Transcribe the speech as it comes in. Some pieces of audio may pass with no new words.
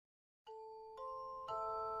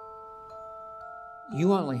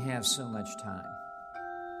You only have so much time.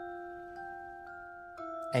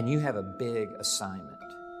 And you have a big assignment.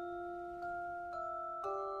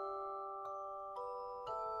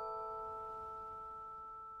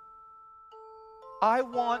 I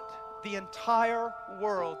want the entire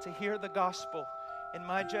world to hear the gospel in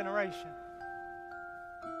my generation.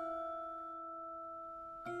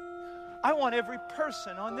 I want every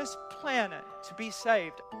person on this planet to be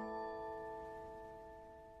saved.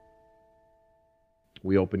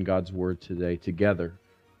 We open God's Word today together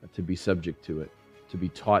to be subject to it, to be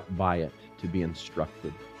taught by it, to be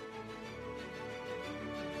instructed.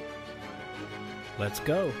 Let's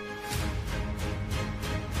go.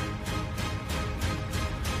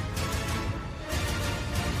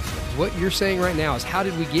 What you're saying right now is, how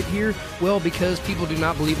did we get here? Well, because people do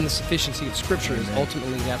not believe in the sufficiency of Scripture. Is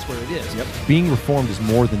ultimately that's where it is. Yep. Being reformed is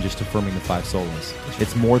more than just affirming the five solas.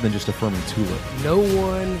 It's more than just affirming tulip. No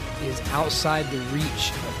one is outside the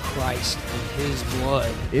reach of Christ and His blood.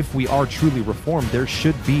 If we are truly reformed, there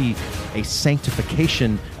should be a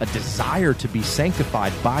sanctification, a desire to be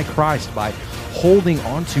sanctified by Christ by holding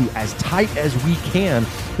on to as tight as we can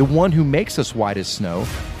the one who makes us white as snow.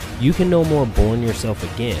 You can no more born yourself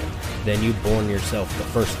again than you born yourself the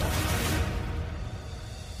first time.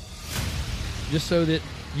 Just so that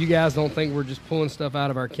you guys don't think we're just pulling stuff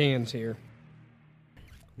out of our cans here.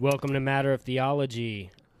 Welcome to Matter of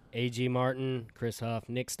Theology. A.G. Martin, Chris Huff,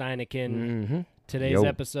 Nick Steineken. Mm-hmm. Today's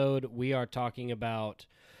episode, we are talking about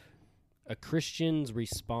a Christian's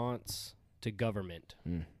response to government.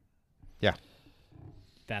 Yeah.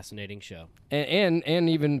 Fascinating show. And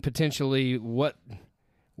even potentially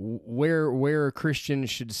where Christians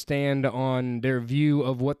should stand on their view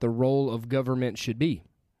of what the role of government should be.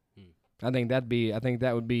 I think that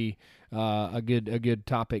would be a good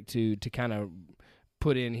topic to kind of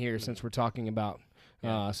put in here since we're talking about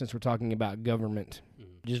government.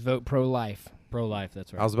 Just vote pro-life. Pro-life,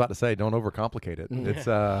 that's right. I was about to say, don't overcomplicate it.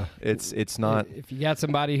 It's not. If you got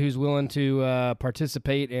somebody who's willing to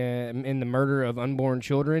participate in the murder of unborn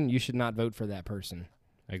children, you should not vote for that person.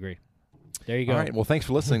 I agree. There you go. All right. Well, thanks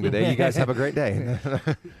for listening today. You guys have a great day.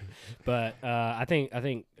 But I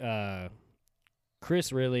think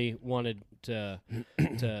Chris really wanted to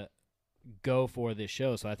go for this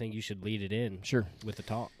show, so I think you should lead it in. Sure. With the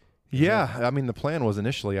talk. Yeah, I mean, the plan was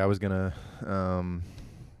initially I was gonna kind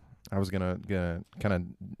of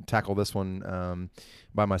tackle this one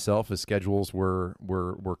by myself, as schedules were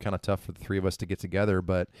kind of tough for the three of us to get together.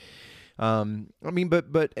 But actually,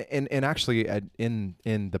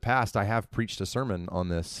 in the past, I have preached a sermon on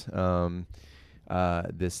this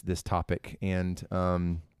this topic, and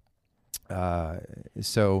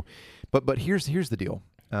but here's the deal.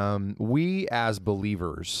 We as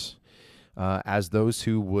believers, as those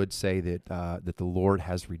who would say that the Lord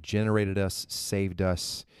has regenerated us, saved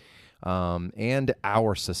us, and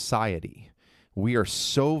our society, we are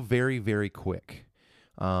so very, very quick,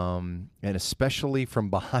 and especially from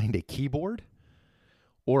behind a keyboard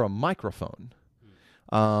or a microphone,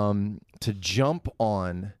 to jump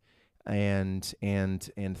on and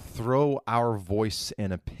throw our voice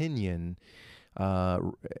and opinion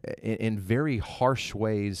in very harsh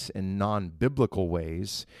ways and non-biblical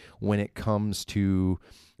ways when it comes to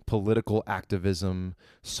political activism,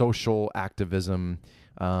 social activism,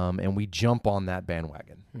 and we jump on that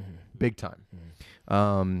bandwagon big time.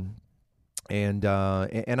 And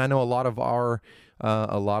I know a lot of our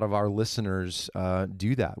listeners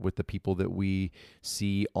do that with the people that we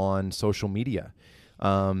see on social media.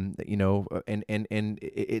 And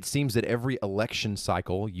it seems that every election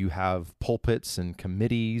cycle you have pulpits and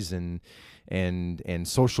committees and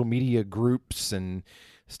social media groups and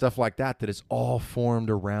stuff like that is all formed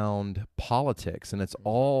around politics, and it's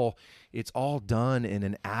all done in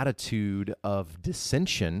an attitude of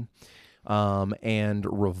dissension and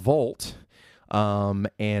revolt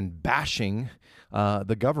and bashing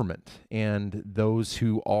the government and those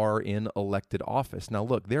who are in elected office. Now,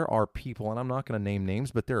 look, there are people, and I'm not going to name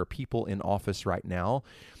names, but there are people in office right now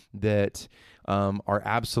that are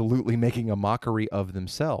absolutely making a mockery of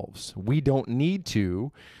themselves. We don't need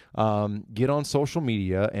to get on social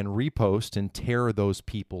media and repost and tear those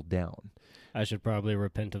people down. I should probably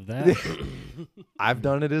repent of that. I've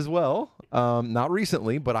done it as well. Not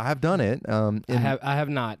recently, but I have done it. I have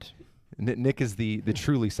not. Nick is the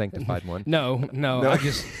truly sanctified one. No.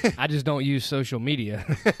 I just don't use social media.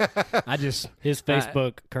 His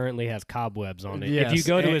Facebook currently has cobwebs on it. Yes, if you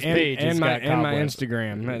go to his page, and it's my got cobwebs. my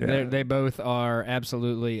Instagram, they both are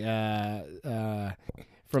absolutely from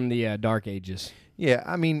the dark ages. Yeah,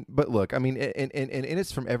 I mean, but look, I mean, and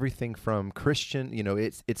it's from everything from Christian,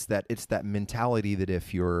 it's that mentality that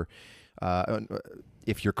if you're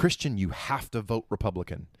if you're Christian, you have to vote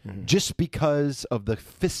Republican just because of the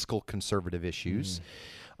fiscal conservative issues.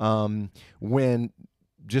 When,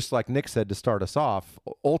 just like Nick said to start us off,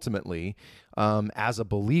 ultimately, as a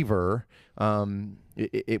believer,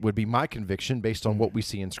 it would be my conviction based on what we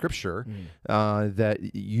see in Scripture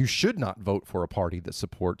that you should not vote for a party that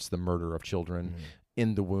supports the murder of children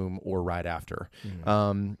in the womb or right after.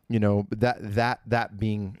 That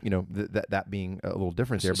being that being a little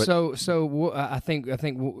difference there. But I think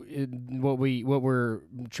what we're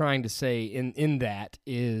trying to say in that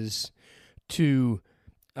is to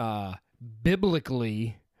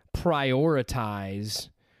biblically prioritize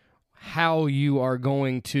how you are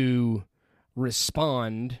going to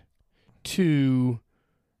respond to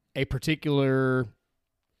a particular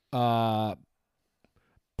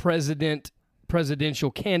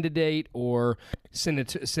presidential candidate or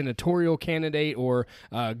senatorial candidate or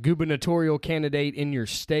gubernatorial candidate in your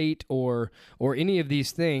state or any of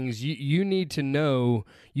these things. You need to know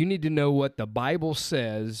what the Bible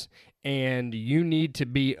says, and you need to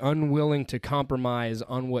be unwilling to compromise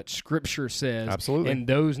on what Scripture says. Absolutely. And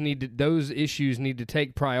those issues need to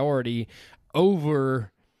take priority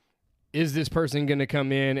over, is this person going to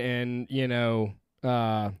come in and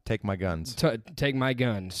take my guns. Take my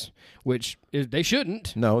guns, which they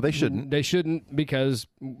shouldn't. No, they shouldn't. They shouldn't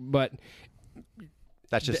but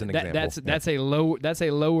that's just an example. That's a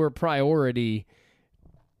lower priority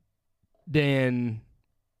than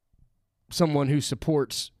someone who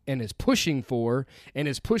supports and is pushing for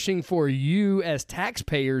you as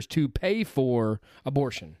taxpayers to pay for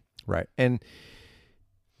abortion. Right. And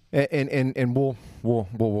we'll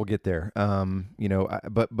get there.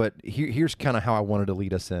 But here's kind of how I wanted to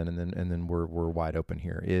lead us in, and then we're wide open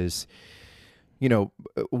here. Is,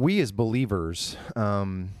 we as believers,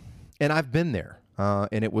 and I've been there,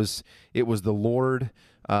 and it was the Lord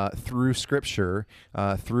through Scripture,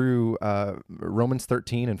 through Romans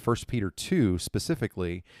 13 and 1 Peter 2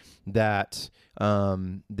 specifically, that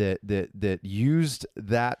used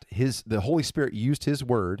the Holy Spirit used His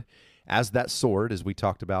Word as that sword, as we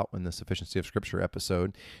talked about in the Sufficiency of Scripture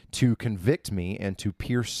episode, to convict me and to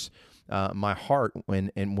pierce my heart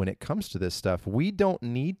when it comes to this stuff. We don't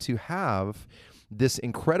need to have this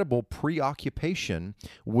incredible preoccupation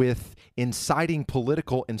with inciting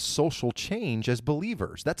political and social change as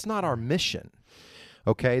believers. That's not our mission.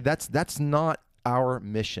 Okay? That's not our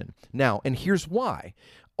mission. Now, and here's why.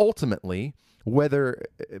 Ultimately,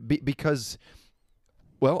 because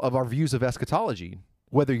of our views of eschatology,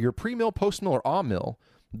 whether you're pre-mill, post-mill, or all-mill,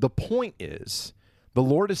 the point is the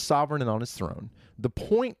Lord is sovereign and on His throne. The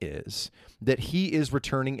point is that He is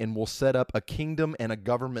returning and will set up a kingdom and a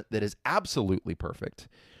government that is absolutely perfect.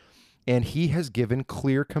 And He has given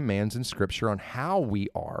clear commands in Scripture on how we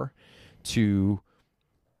are to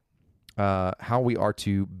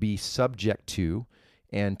be subject to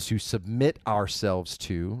and to submit ourselves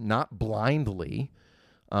to, not blindly.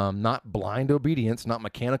 Not blind obedience, not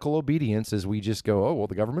mechanical obedience as we just go, oh, well,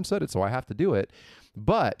 the government said it, so I have to do it.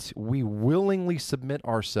 But we willingly submit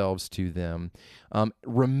ourselves to them,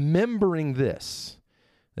 remembering this,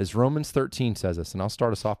 as Romans 13 says us, and I'll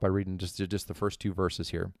start us off by reading just the first two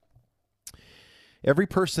verses here. Every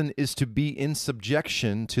person is to be in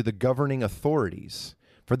subjection to the governing authorities,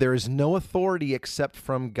 for there is no authority except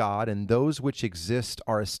from God, and those which exist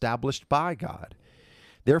are established by God.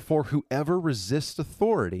 Therefore, whoever resists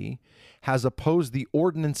authority has opposed the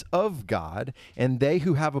ordinance of God, and they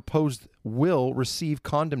who have opposed will receive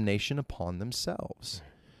condemnation upon themselves.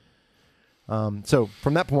 So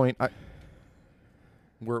from that point,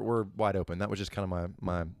 we're wide open. That was just kind of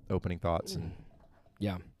my opening thoughts. And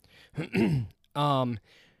yeah. I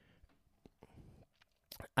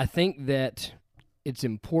think that it's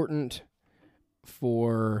important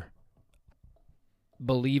for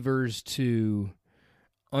believers to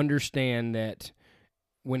understand that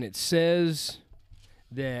when it says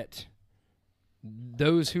that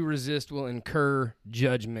those who resist will incur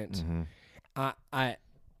judgment, I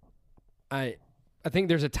think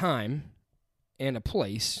there's a time and a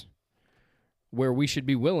place where we should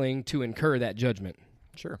be willing to incur that judgment.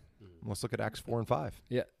 Sure. Let's look at Acts 4 and 5.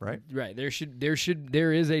 Yeah. Right? Right.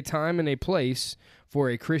 There is a time and a place for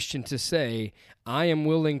a Christian to say, I am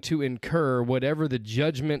willing to incur whatever the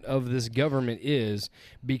judgment of this government is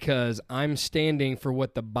because I'm standing for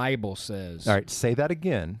what the Bible says. All right. Say that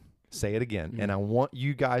again. Say it again. And I want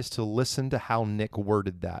you guys to listen to how Nick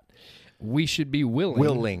worded that. We should be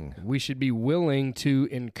willing. We should be willing to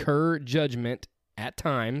incur judgment at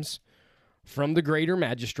times from the greater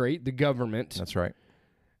magistrate, the government. That's right.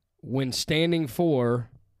 When standing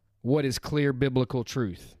for what is clear biblical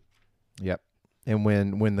truth. Yep. And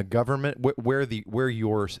when the government, where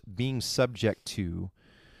you're being subject to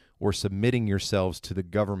or submitting yourselves to the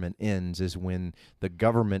government ends, is when the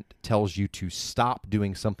government tells you to stop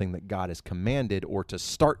doing something that God has commanded or to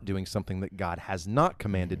start doing something that God has not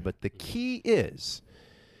commanded. But the key is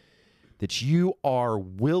that you are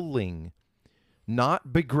willing,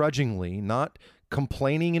 not begrudgingly, not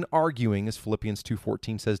complaining and arguing, as Philippians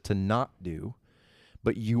 2:14 says to not do,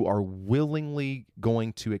 but you are willingly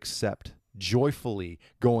going to accept, joyfully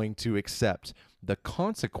going to accept the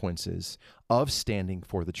consequences of standing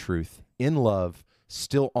for the truth in love,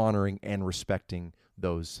 still honoring and respecting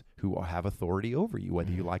those who have authority over you,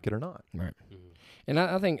 whether you like it or not. Right. And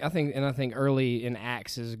I think early in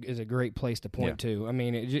Acts is a great place to point to. I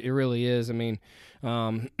mean, it really is. I mean,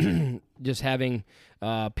 just having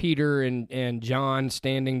Peter and John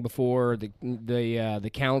standing before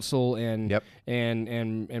the council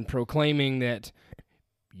and proclaiming that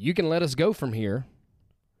you can let us go from here,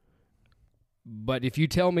 but if you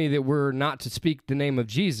tell me that we're not to speak the name of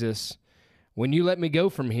Jesus, when you let me go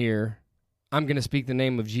from here, I'm going to speak the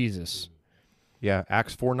name of Jesus. Yeah,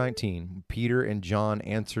 Acts 4:19, Peter and John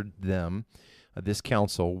answered them, this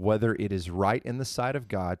council, whether it is right in the sight of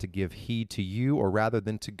God to give heed to you, or rather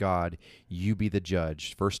than to God, you be the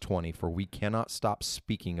judge. Verse 20, for we cannot stop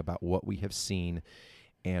speaking about what we have seen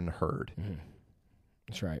and heard. Mm-hmm.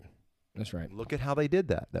 That's right. That's right. Look at how they did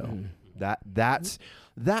that, though.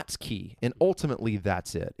 That's key, and ultimately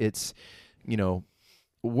that's it. It's,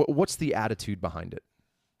 what's the attitude behind it?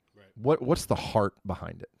 Right. What's the heart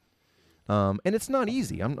behind it? And it's not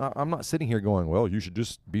easy. I'm not sitting here going, well, you should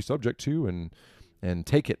just be subject to and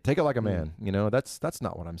take it like a man. That's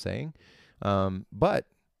not what I'm saying. But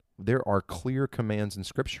there are clear commands in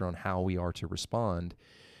Scripture on how we are to respond.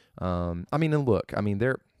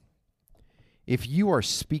 If you are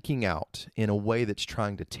speaking out in a way that's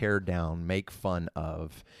trying to tear down, make fun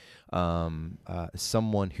of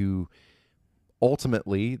someone who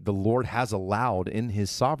ultimately the Lord has allowed in his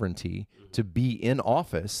sovereignty to be in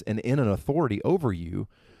office and in an authority over you,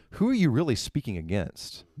 who are you really speaking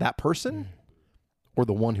against? That person or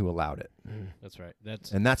the one who allowed it? That's right.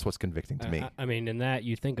 That's what's convicting to me. I mean, in that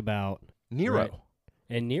you think about Nero. Right?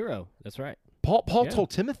 And Nero, that's right. Paul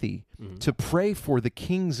told Timothy to pray for the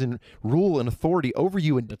kings and rule and authority over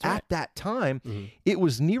you. And at that time, it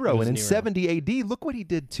was Nero. And in 70 AD, look what he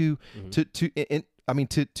did to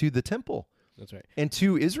the temple. That's right. And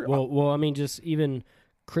to Israel. Well, I mean, just even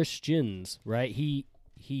Christians, right? He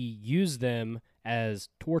used them as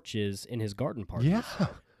torches in his garden parties.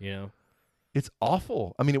 Yeah. It's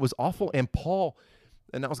awful. I mean, it was awful. And Paul,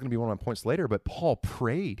 and that was going to be one of my points later, but Paul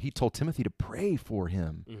prayed. He told Timothy to pray for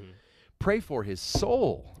him. Pray for his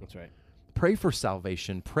soul. That's right. Pray for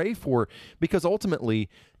salvation. Because ultimately,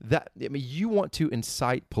 you want to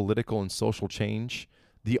incite political and social change.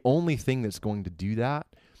 The only thing that's going to do that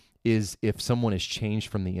is if someone is changed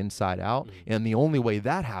from the inside out. And the only way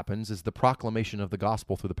that happens is the proclamation of the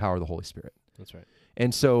gospel through the power of the Holy Spirit. That's right.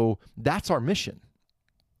 And so that's our mission,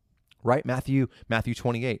 right? Matthew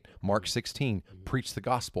 28, Mark 16, preach the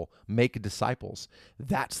gospel, make disciples.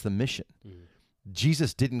 That's the mission.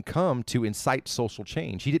 Jesus didn't come to incite social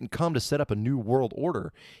change. He didn't come to set up a new world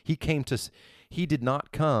order. He did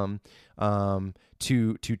not come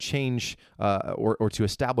to change or to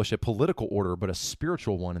establish a political order, but a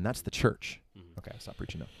spiritual one, and that's the church. Okay, I'll stop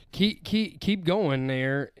preaching now. Keep going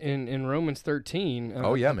there in Romans 13.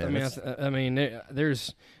 Oh yeah, man.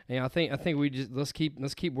 I think we just let's keep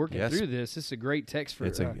working through this. This is a great text for.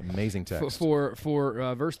 It's an amazing text for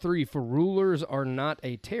verse 3. For rulers are not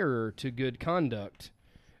a terror to good conduct,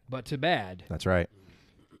 but to bad. That's right.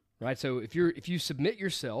 Right. So if you submit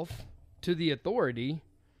yourself to the authority,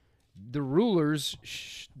 the rulers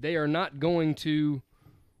they are not going to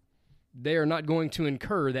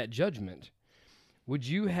incur that judgment. Would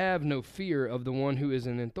you have no fear of the one who is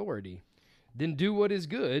in authority? Then do what is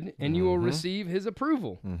good, and you will receive his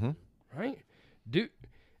approval. Right?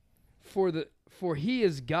 For he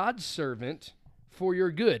is God's servant for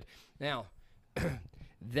your good. Now,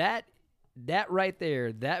 that right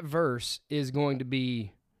there, that verse is going to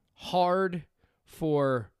be hard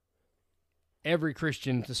for every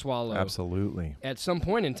Christian to swallow. Absolutely. At some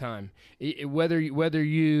point in time, whether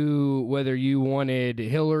you wanted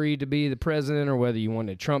Hillary to be the president or whether you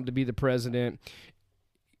wanted Trump to be the president,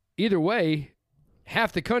 either way,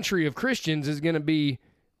 half the country of Christians is going to be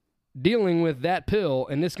dealing with that pill,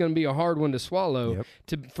 and it's going to be a hard one to swallow.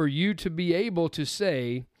 For you to be able to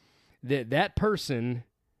say that person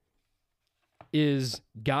is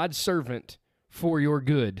God's servant for your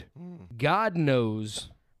good. God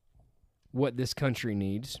knows what this country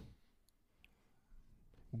needs.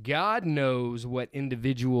 God knows what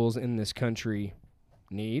individuals in this country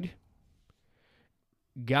need.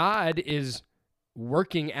 God is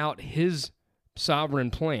working out his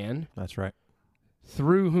sovereign plan That's right.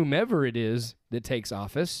 through whomever it is that takes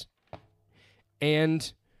office.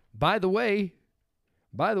 And by the way,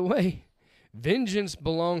 vengeance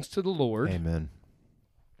belongs to the Lord. Amen.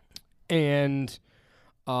 And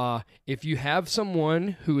if you have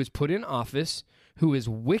someone who is put in office who is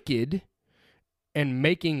wicked and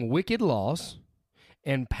making wicked laws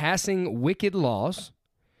and passing wicked laws,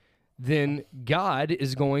 then God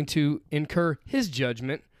is going to incur his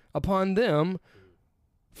judgment upon them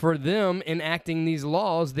for them enacting these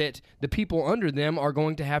laws that the people under them are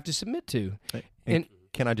going to have to submit to. And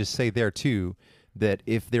can I just say there too that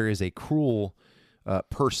if there is a cruel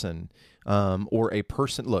person or a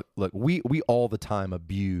person, look, we all the time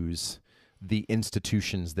abuse the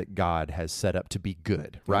institutions that God has set up to be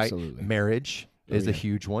good, right? Absolutely. Marriage is a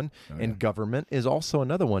huge one, and government is also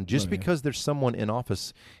another one. Just because there's someone in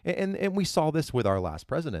office, and we saw this with our last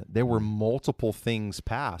president, there were multiple things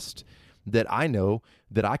passed that I know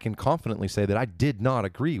that I can confidently say that I did not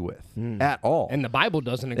agree with at all. And the Bible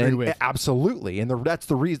doesn't agree And with. absolutely, and that's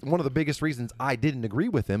the reason. One of the biggest reasons I didn't agree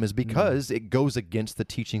with him is because it goes against the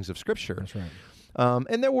teachings of Scripture. That's right.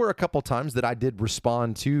 And there were a couple times that I did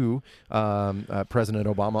respond to President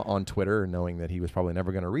Obama on Twitter, knowing that he was probably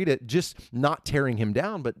never going to read it, just not tearing him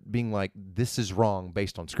down, but being like, "This is wrong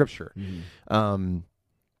based on Scripture."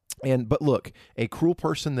 But look, a cruel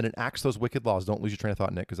person that enacts those wicked laws, don't lose your train of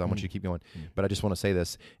thought, Nick, because I want you to keep going. But I just want to say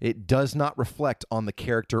this. It does not reflect on the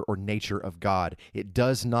character or nature of God. It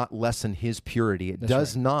does not lessen his purity. It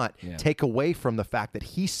does not take away from the fact that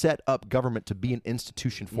he set up government to be an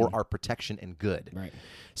institution for our protection and good. Right.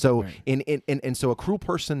 So and so a cruel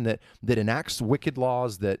person that enacts wicked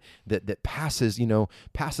laws, that passes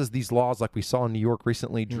these laws like we saw in New York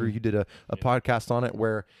recently. Drew, you did a podcast on it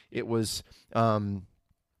where it was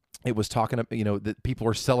talking, that people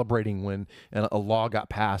are celebrating when a law got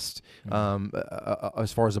passed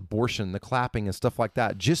as far as abortion, the clapping and stuff like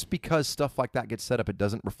that. Just because stuff like that gets set up, it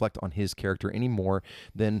doesn't reflect on his character any more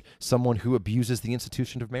than someone who abuses the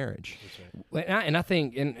institution of marriage. Well, and I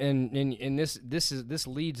think, and this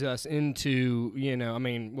leads us into,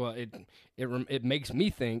 it makes me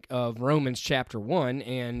think of Romans chapter 1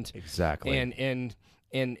 and Exactly. and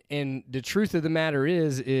the truth of the matter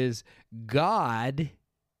is God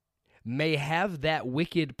may have that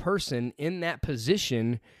wicked person in that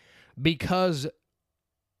position because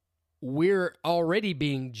we're already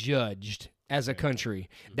being judged as a country.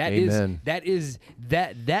 That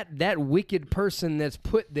wicked person that's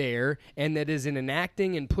put there and that is in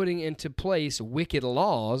enacting and putting into place wicked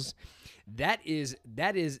laws, that is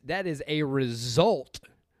a result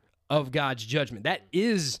of God's judgment. That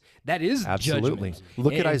is Absolutely. judgment.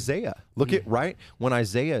 Look at Isaiah. Look at when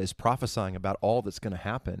Isaiah is prophesying about all that's going to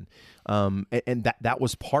happen, and that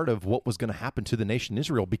was part of what was going to happen to the nation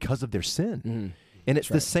Israel because of their sin. And it's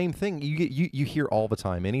the same thing. You hear all the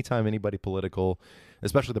time. Anytime anybody political,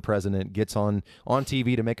 especially the president, gets on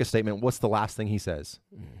TV to make a statement, what's the last thing he says?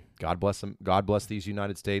 God bless them. God bless these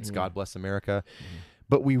United States. God bless America.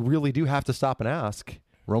 But we really do have to stop and ask.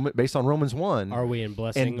 Based on Romans 1. Are we in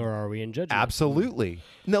blessing or are we in judgment? Absolutely.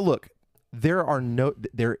 Now, look, there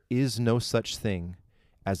is no such thing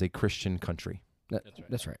as a Christian country.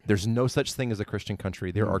 That's right. There's no such thing as a Christian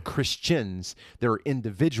country. There are Christians, there are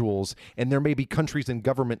individuals, and there may be countries and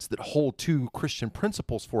governments that hold to Christian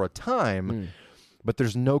principles for a time, but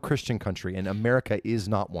there's no Christian country, and America is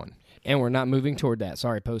not one. And we're not moving toward that.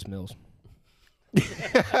 Sorry, Post Mills.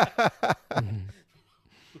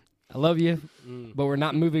 I love you, but we're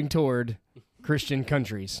not moving toward Christian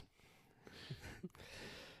countries.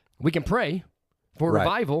 We can pray for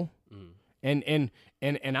revival, and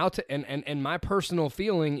my personal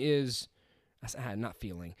feeling is, not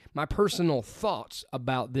feeling. My personal thoughts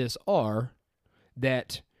about this are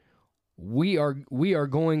that there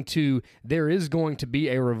is going to be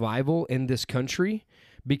a revival in this country,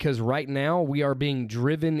 because right now we are being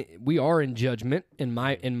driven. We are in judgment in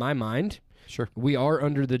my mind. Sure. We are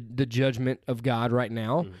under the judgment of God right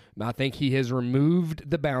now. I think he has removed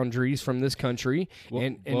the boundaries from this country.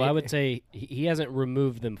 I would say he hasn't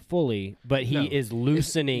removed them fully, but he is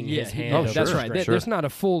loosening his hand. That's right. Sure. There's not a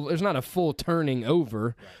full turning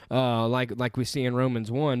over, like we see in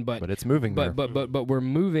Romans 1. But it's moving. But we're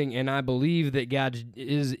moving, and I believe that God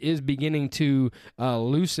is beginning to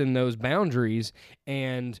loosen those boundaries.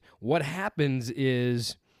 And what happens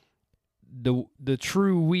is, the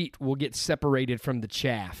true wheat will get separated from the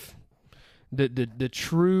chaff. The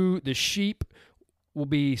sheep will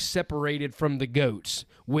be separated from the goats.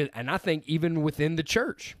 And I think even within the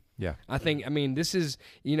church. Yeah. I mean, this is,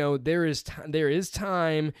 there is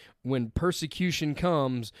time when persecution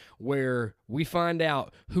comes where we find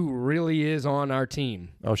out who really is on our team.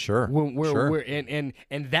 Oh, sure. Sure. And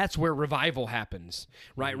that's where revival happens,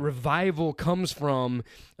 right? Revival comes from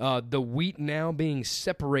the wheat now being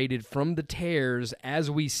separated from the tares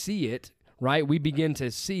as we see it. Right, we begin to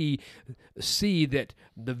see that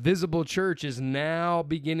the visible church is now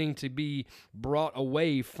beginning to be brought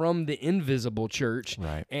away from the invisible church,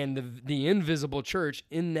 right. And the invisible church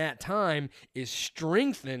in that time is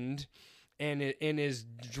strengthened, and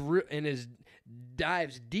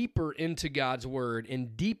dives deeper into God's word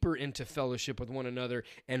and deeper into fellowship with one another,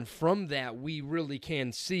 and from that we really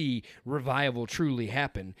can see revival truly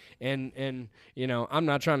happen. And I'm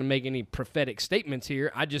not trying to make any prophetic statements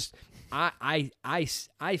here. I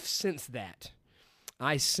sense that.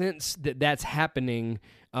 I sense that that's happening,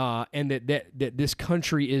 and that this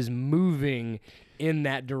country is moving in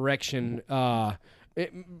that direction.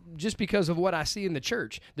 Just because of what I see in the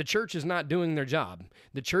church. The church is not doing their job.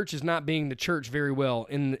 The church is not being the church very well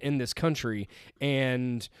in this country,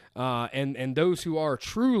 and those who are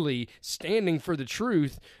truly standing for the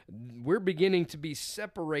truth, we're beginning to be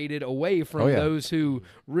separated away from those who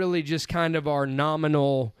really just kind of are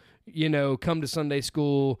nominal, come to Sunday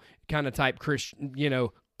school kind of type Christian,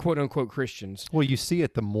 quote unquote Christians. Well, you see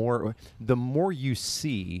it the more you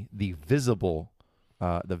see the visible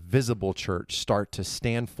church start to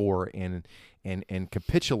stand for and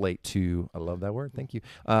capitulate to, I love that word, thank you,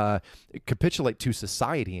 capitulate to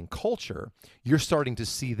society and culture, you're starting to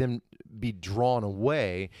see them be drawn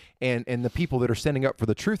away, and the people that are standing up for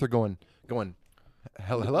the truth are going,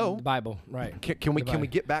 hello, the Bible, right? Can we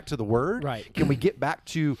get back to the word? Right. Can we get back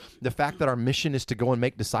to the fact that our mission is to go and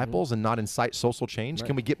make disciples and not incite social change? Right.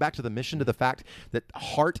 Can we get back to the mission, to the fact that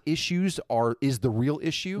heart issues is the real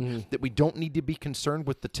issue, that we don't need to be concerned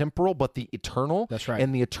with the temporal but the eternal? That's right.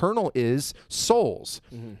 And the eternal is souls.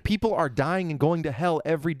 People are dying and going to hell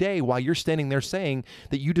every day while you're standing there saying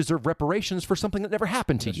that you deserve reparations for something that never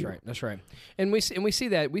happened to you. That's right. And we see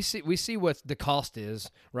that. We see what the cost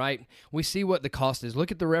is, right? We see what the cost is.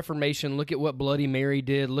 Look at the Reformation. Look at what Bloody Mary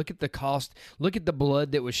did. Look at the cost. Look at the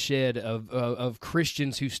blood that was shed of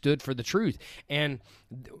Christians who stood for the truth. And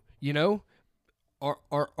are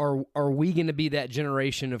we going to be that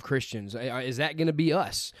generation of Christians? Is that going to be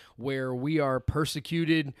us, where we are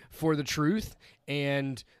persecuted for the truth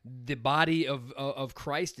and the body of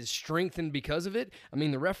Christ is strengthened because of it? I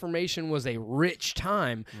mean, the Reformation was a rich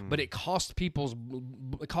time, but it cost people's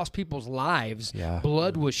lives. Yeah.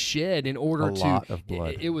 Blood was shed in order a lot of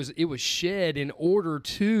blood. It was shed in order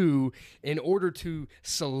to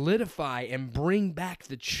solidify and bring back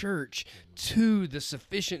the church to the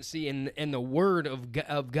sufficiency and the word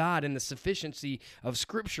of God and the sufficiency of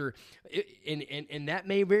Scripture, and that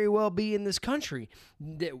may very well be in this country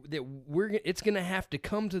that it's going to have to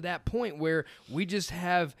come to that point where we just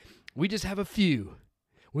have a few.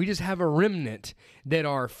 We just have a remnant that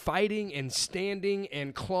are fighting and standing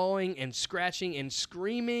and clawing and scratching and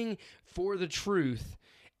screaming for the truth,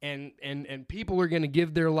 and people are going to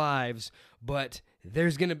give their lives, but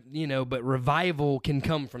there's going to, but revival can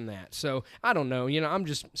come from that. So I don't know, I'm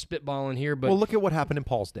just spitballing here, but. Well, look at what happened in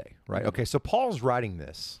Paul's day, right? Okay, so Paul's writing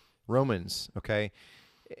this, Romans, okay?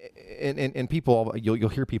 And people, you'll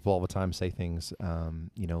hear people all the time say things,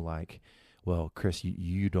 like, well, Chris,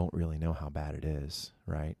 you don't really know how bad it is,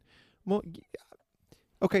 right? Well,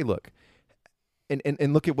 okay, look,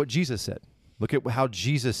 and look at what Jesus said. Look at how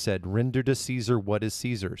Jesus said, "Render to Caesar what is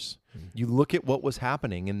Caesar's." You look at what was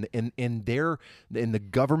happening in the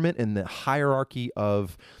government and the hierarchy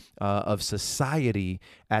of society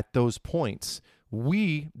at those points.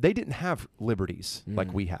 They didn't have liberties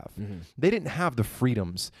like we have. They didn't have the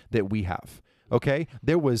freedoms that we have. Okay?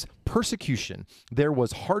 There was persecution. There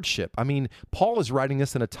was hardship. I mean, Paul is writing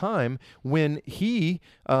this in a time when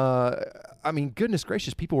goodness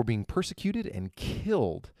gracious, people were being persecuted and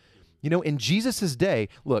killed. In Jesus' day,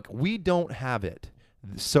 look, we don't have it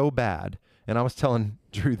so bad. And I was telling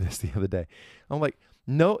Drew this the other day. I'm like,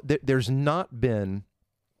 no, there's not been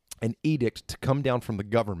an edict to come down from the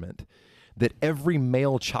government that every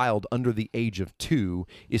male child under the age of 2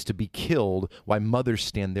 is to be killed while mothers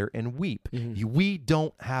stand there and weep. We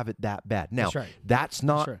don't have it that bad. Now, that's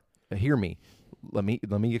not, hear me, let me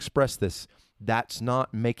express this. That's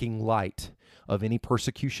not making light of any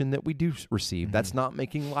persecution that we do receive. That's not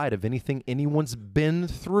making light of anything anyone's been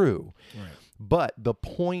through. Right. But the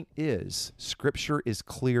point is, Scripture is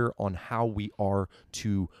clear on how we are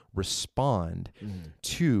to respond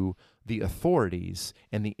to the authorities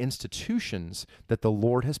and the institutions that the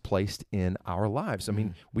Lord has placed in our lives. I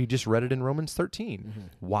mean, we just read it in Romans 13.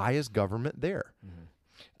 Why is government there?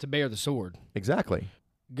 To bear the sword. Exactly.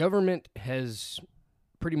 Government has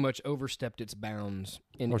pretty much overstepped its bounds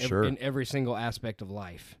in, in every single aspect of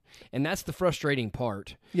life, and that's the frustrating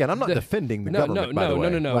part. Yeah, and I'm not defending the government. By the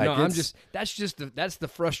way. No. I'm just that's the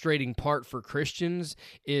frustrating part for Christians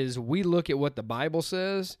is we look at what the Bible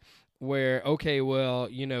says, where okay, well,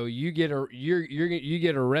 you know, you get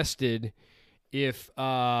arrested if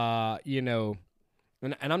you know,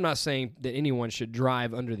 and I'm not saying that anyone should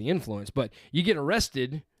drive under the influence, but you get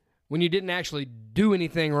arrested when you didn't actually do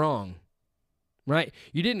anything wrong. Right?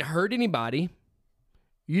 You didn't hurt anybody.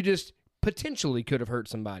 You just potentially could have hurt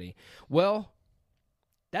somebody. Well,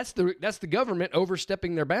 that's the government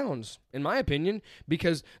overstepping their bounds, in my opinion,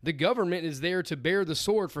 because the government is there to bear the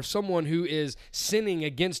sword for someone who is sinning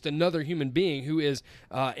against another human being who is,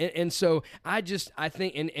 and so I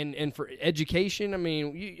think, and for education, I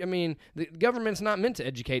mean, the government's not meant to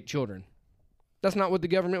educate children. That's not what the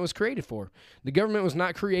government was created for. The government was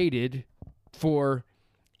not created for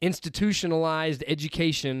institutionalized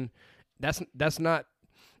education. That's not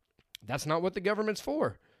what the government's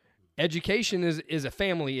for. Education is a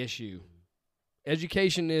family issue.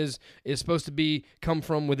 Education is supposed to come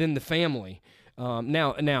from within the family.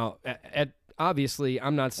 Now, obviously,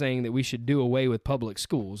 I'm not saying that we should do away with public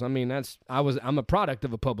schools. I mean, I'm a product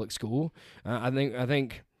of a public school. I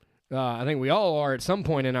think we all are at some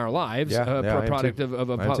point in our lives a product of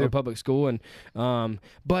a public school, and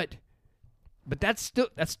but that's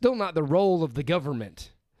still not the role of the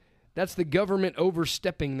government. That's the government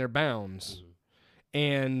overstepping their bounds.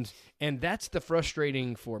 And that's the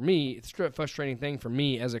frustrating for me. It's a frustrating thing for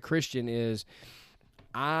me as a Christian is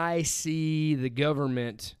I see the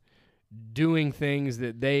government doing things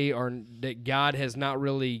that God has not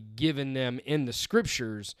really given them in the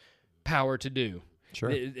scriptures power to do. Sure.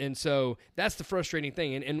 And so that's the frustrating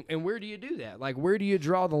thing. And where do you do that? Like, where do you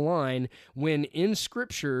draw the line when in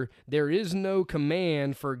Scripture there is no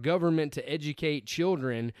command for government to educate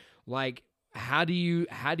children? Like, how do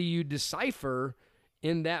you decipher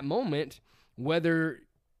in that moment whether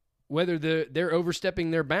they're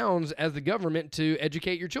overstepping their bounds as the government to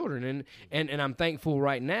educate your children? And I'm thankful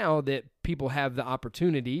right now that people have the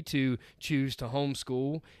opportunity to choose to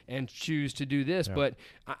homeschool and choose to do this. Yeah. But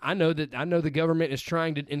I know the government is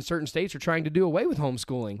trying to, in certain states, are trying to do away with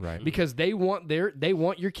homeschooling, right? Because they want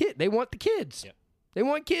your kid. They want the kids. Yep. They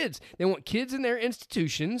want kids. They want kids in their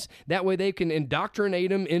institutions. That way they can indoctrinate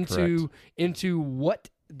them into what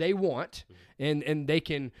they want. And they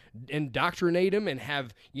can indoctrinate them and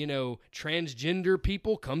have, you know, transgender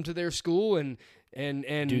people come to their school and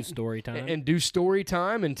do story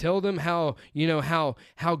time and tell them how, you know,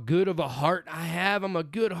 how good of a heart I have. I'm a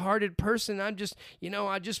good-hearted person. I'm just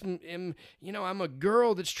I'm a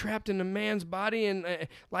girl that's trapped in a man's body, and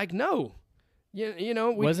like, no,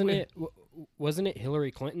 wasn't it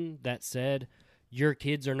Hillary Clinton that said your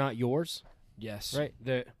kids are not yours? Yes, right.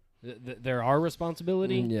 They're our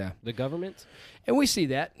responsibility. The government, and we see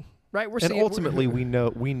that, right? Ultimately, we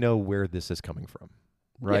know where this is coming from,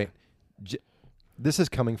 right? Yeah. This is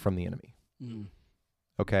coming from the enemy.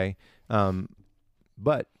 Okay,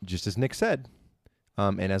 but just as Nick said,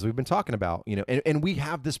 and as we've been talking about, you know, and we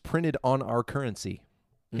have this printed on our currency.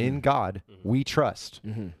 In God, we trust.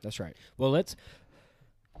 That's right. Well,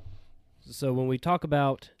 so when we talk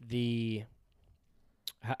about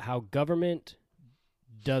how government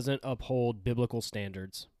doesn't uphold biblical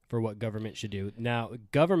standards for what government should do. Now,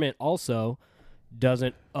 government also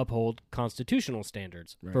doesn't uphold constitutional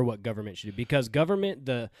standards for what government should do, because government,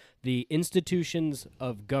 the institutions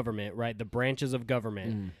of government, right, the branches of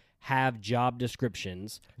government have job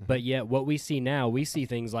descriptions, but yet what we see now, we see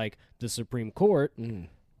things like the Supreme Court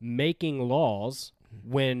making laws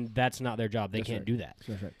when that's not their job. They can't do that.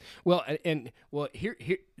 That's right. Well, here,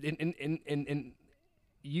 and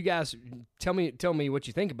you guys tell me what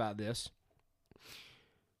you think about this.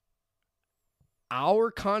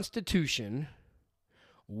 Our Constitution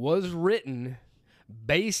was written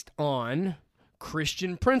based on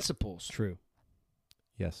Christian principles. True.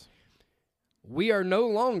 Yes. We are no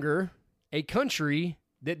longer a country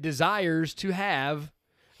that desires to have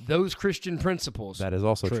those Christian principles. That is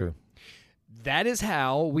also true. That is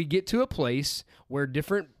how we get to a place where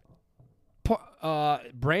different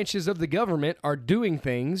branches of the government are doing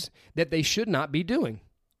things that they should not be doing.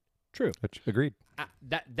 True. Agreed.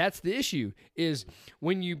 That's the issue, is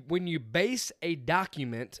when you base a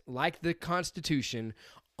document like the Constitution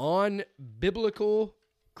on biblical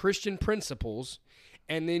Christian principles,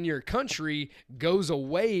 and then your country goes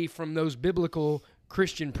away from those biblical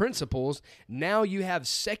Christian principles. Now you have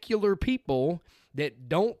secular people that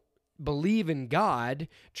don't believe in God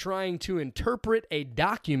trying to interpret a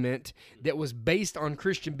document that was based on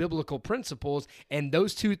Christian biblical principles, and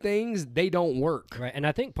those two things, they don't work. Right. And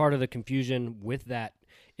I think part of the confusion with that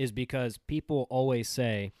is because people always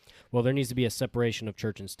say, well, there needs to be a separation of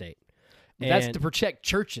church and state. That's And to protect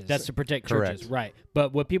churches. That's to protect Correct. churches, right?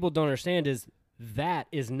 But what people don't understand is that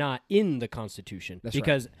is not in the Constitution. That's right.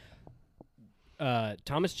 because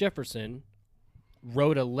Thomas Jefferson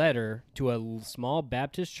wrote a letter to a small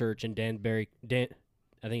Baptist church in I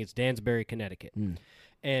think it's Dansbury, Connecticut,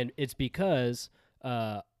 and it's because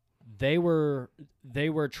they were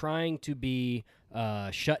trying to be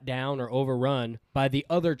shut down or overrun by the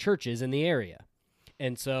other churches in the area,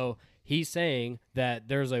 and so he's saying that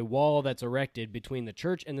there's a wall that's erected between the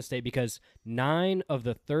church and the state because 9 of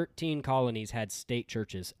the 13 colonies had state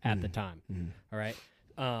churches at the time. All right.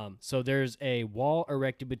 So there's a wall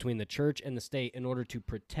erected between the church and the state in order to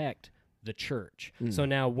protect the church. So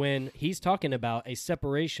now when he's talking about a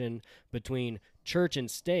separation between church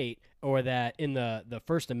and state, or that in the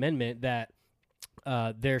First Amendment that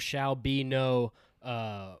there shall be no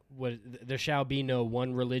there shall be no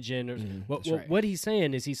one religion, or what he's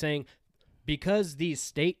saying is, he's saying, because these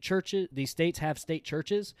states have state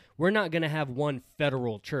churches, we're not going to have one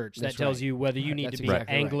federal church that tells you whether you need That's to be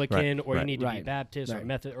exactly right. Anglican or you need to be Right. Baptist or Right.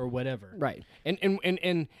 Methodist or whatever. Right.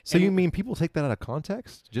 And So you mean people take that out of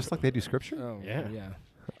context, just like they do Scripture? Oh, Yeah. yeah.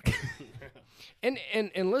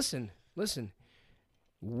 and listen.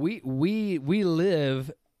 We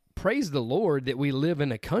live, praise the Lord that we live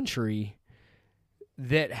in a country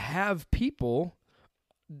that have people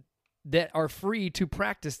that are free to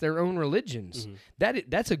practice their own religions.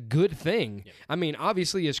 That's a good thing. I mean,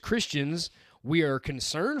 obviously as Christians, we are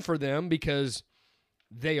concerned for them because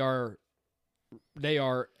they are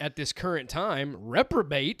at this current time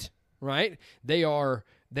reprobate, right? They are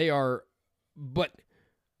but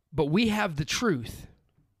we have the truth.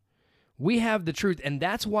 We have the truth, and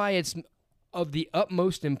that's why it's of the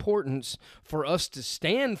utmost importance for us to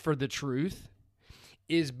stand for the truth,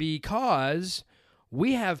 is because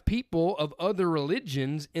we have people of other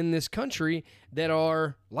religions in this country that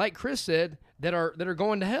are, like Chris said, that are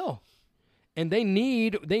going to hell, and they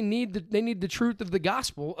need the truth of the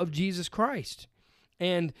gospel of Jesus Christ,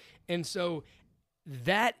 and so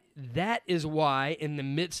that is why, in the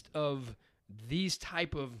midst of these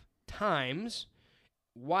type of times,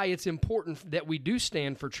 why it's important that we do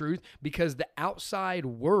stand for truth, because the outside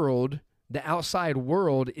world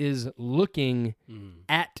is looking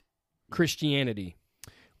at Christianity.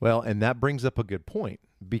 Well, and that brings up a good point,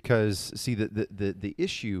 because see the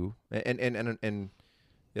issue, and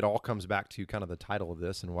it all comes back to kind of the title of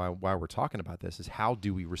this and why we're talking about this, is how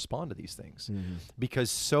do we respond to these things?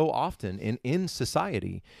 Because so often in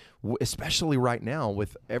society, especially right now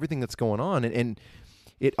with everything that's going on, and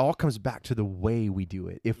it all comes back to the way we do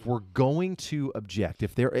it. If we're going to object,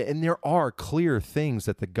 if there are clear things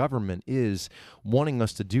that the government is wanting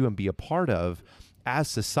us to do and be a part of as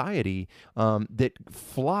society, that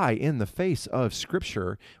fly in the face of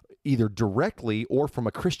Scripture, either directly or from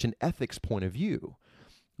a Christian ethics point of view.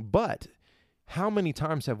 But how many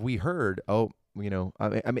times have we heard, I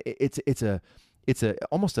mean, it's a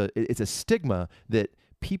stigma that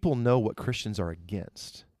people know what Christians are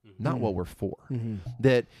against, not what we're for.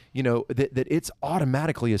 That that it's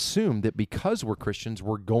automatically assumed that because we're Christians,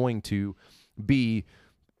 we're going to be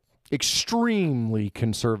extremely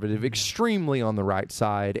conservative, extremely on the right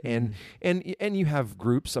side, and you have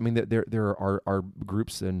groups. I mean, there are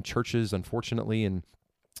groups and churches, unfortunately, and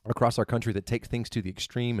across our country that take things to the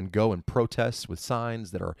extreme and go and protest with signs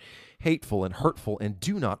that are hateful and hurtful and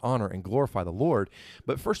do not honor and glorify the Lord.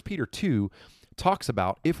 But 1 Peter 2 talks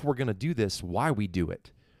about, if we're going to do this, why we do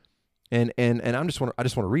it. And I just want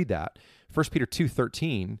to read that. 1 Peter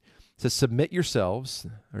 2:13 says, "Submit yourselves,"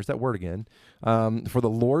 there's that word again, "for the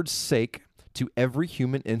Lord's sake to every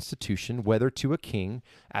human institution, whether to a king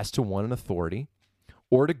as to one in authority,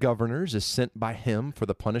 or to governors as sent by him for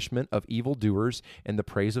the punishment of evildoers and the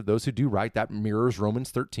praise of those who do right." That mirrors Romans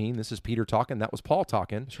 13. This is Peter talking. That was Paul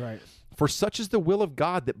talking. That's right. "For such is the will of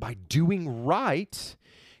God, that by doing right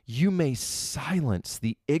you may silence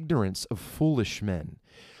the ignorance of foolish men.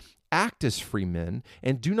 Act as free men,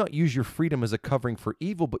 and do not use your freedom as a covering for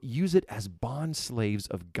evil, but use it as bondslaves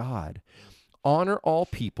of God. Honor all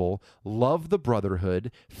people, love the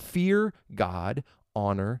brotherhood, fear God,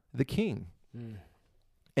 honor the king."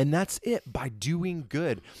 And that's it, by doing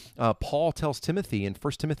good. Paul tells Timothy in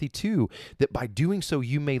 1 Timothy 2 that by doing so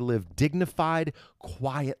you may live dignified,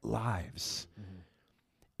 quiet lives.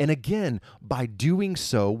 And again, by doing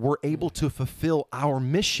so, we're able to fulfill our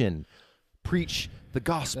mission. Preach the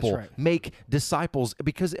gospel, right. make disciples,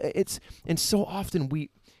 because and so often we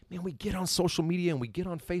get on social media and we get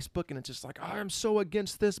on Facebook and it's just like, I'm so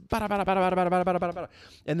against this, bada, bada, bada, bada, bada, bada, bada, bada.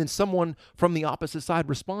 And then someone from the opposite side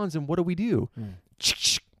responds, and what do?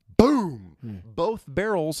 Boom! Both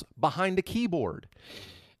barrels behind a keyboard.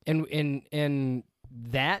 And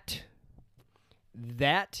that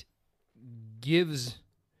gives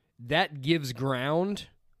ground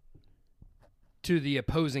to the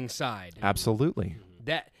opposing side. Absolutely.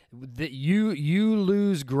 That you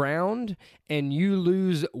lose ground and you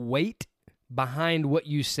lose weight behind what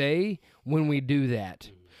you say when we do that.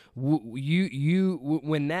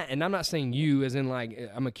 When that, and I'm not saying you as in like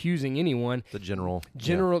I'm accusing anyone. The general.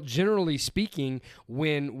 Generally speaking,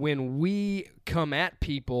 when we come at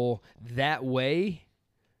people that way,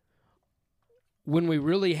 when we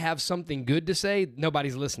really have something good to say,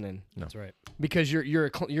 nobody's listening. No. That's right. Because you're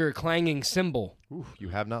a clanging cymbal. Ooh, you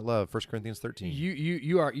have not loved 1 Corinthians 13.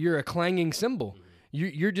 You're a clanging cymbal.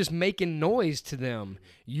 You're just making noise to them.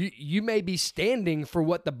 You may be standing for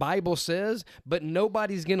what the Bible says, but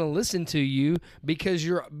nobody's gonna listen to you because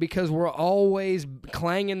we're always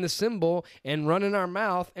clanging the cymbal and running our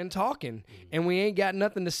mouth and talking, and we ain't got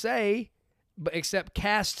nothing to say, but except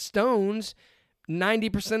cast stones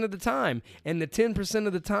 90% of the time. And the 10%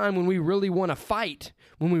 of the time when we really want to fight,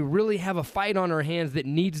 when we really have a fight on our hands that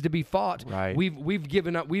needs to be fought, right. we've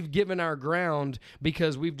given up, we've given our ground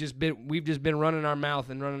because we've just been running our mouth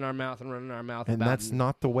and running our mouth and running our mouth. And that's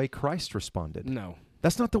not the way Christ responded. No.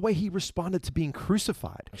 That's not the way he responded to being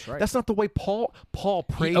crucified. That's right. That's not the way Paul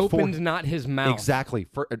prayed. He opened not his mouth. Exactly.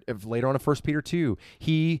 Later on in 1 Peter 2,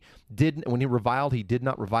 he didn't. When he reviled, he did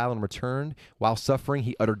not revile in return. While suffering,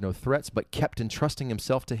 he uttered no threats, but kept entrusting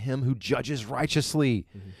himself to him who judges righteously.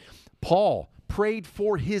 Mm-hmm. Paul prayed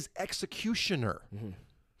for his executioner. Mm-hmm.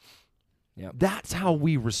 Yep. That's how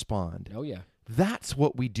we respond. Oh yeah. That's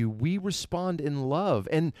what we do. We respond in love,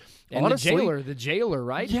 and honestly, the jailer,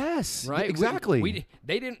 right? Yes, right. Exactly.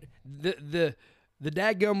 They didn't. The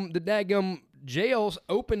dadgum jails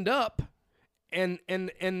opened up, and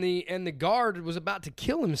the guard was about to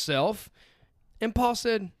kill himself, and Paul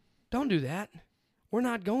said, "Don't do that. We're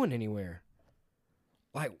not going anywhere."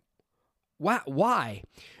 Like, why?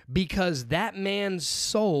 Because that man's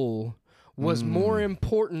soul was more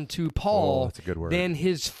important to Paul that's a good word. than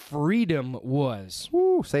his freedom was.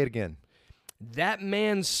 Woo, say it again. That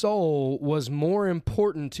man's soul was more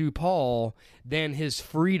important to Paul than his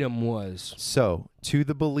freedom was. So, to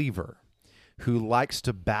the believer who likes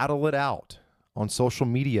to battle it out on social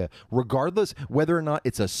media, regardless whether or not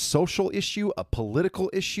it's a social issue, a political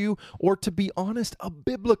issue, or, to be honest, a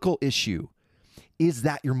biblical issue, is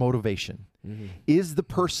that your motivation? Mm-hmm. Is the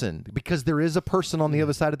person, because there is a person on the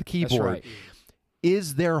other side of the keyboard, that's right.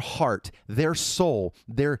 Is their heart, their soul,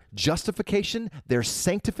 their justification, their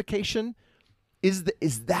sanctification, is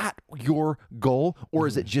that your goal, or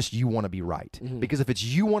is it just you want to be right? Mm-hmm. Because if it's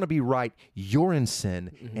you want to be right, you're in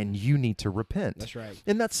sin and you need to repent. That's right.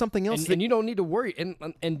 And that's something else. And you don't need to worry,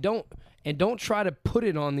 and don't try to put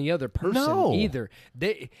it on the other person either.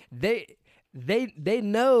 They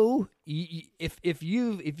know if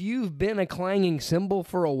you've been a clanging cymbal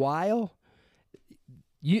for a while,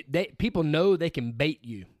 people know they can bait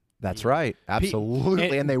you. That's right,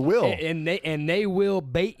 absolutely, and they will, and they will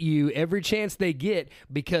bait you every chance they get,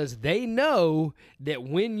 because they know that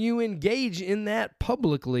when you engage in that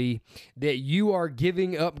publicly, that you are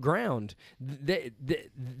giving up ground.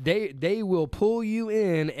 They will pull you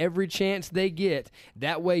in every chance they get.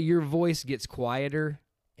 That way, your voice gets quieter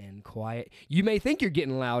and quiet. You may think you're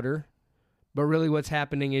getting louder, but really what's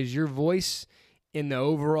happening is your voice in the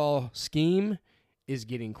overall scheme is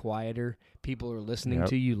getting quieter. People are listening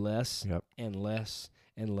to you less and less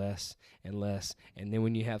and less and less. And then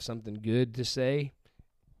when you have something good to say,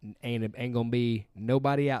 ain't gonna be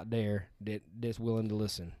nobody out there that's willing to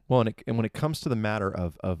listen. Well, and when it comes to the matter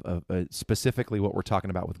of specifically what we're talking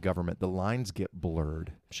about with government, the lines get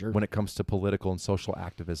blurred. Sure. When it comes to political and social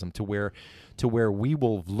activism, to where we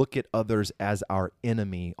will look at others as our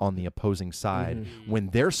enemy on the opposing side, when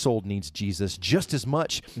their soul needs Jesus just as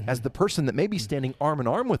much as the person that may be standing arm in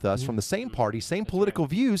arm with us from the same party, same political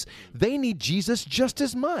views. They need Jesus just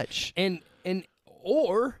as much.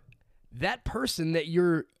 Or that person that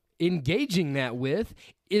you're engaging that with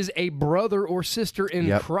is a brother or sister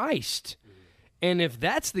in Christ. And if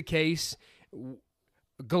that's the case,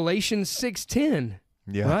 Galatians 6:10,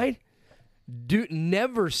 right? Do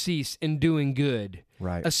never cease in doing good.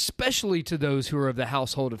 Right. especially to those who are of the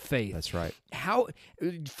household of faith. That's right. How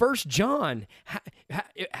 1 John,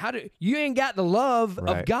 how do you ain't got the love of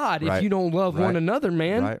Right, God if right, you don't love one right, another,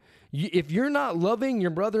 man. right. If you're not loving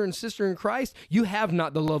your brother and sister in Christ, you have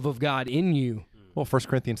not the love of God in you. Well, 1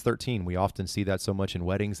 Corinthians 13, we often see that so much in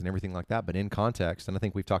weddings and everything like that, but in context, and I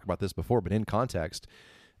think we've talked about this before, but in context,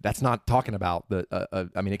 that's not talking about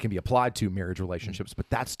it can be applied to marriage relationships, but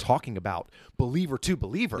that's talking about believer to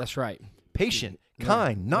believer. That's right. Patient,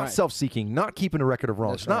 kind, not Right. self-seeking, not keeping a record of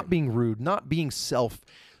wrongs, That's not right. being rude, not being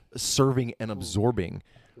self-serving and absorbing.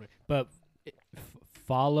 But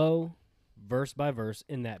follow verse by verse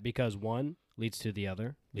in that, because one leads to the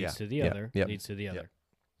other, leads Yeah, to the yeah, other, yep, leads to the yep. other.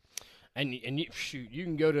 And you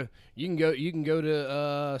can go to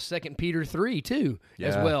 2 Peter 3 too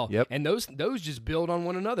as Yeah, well. yep. And those just build on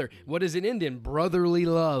one another. What does it end in? Brotherly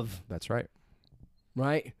love, That's right.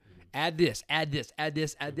 right? Add this,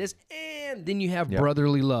 and then you have Yep.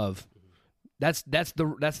 brotherly love. That's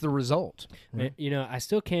the result. Man, I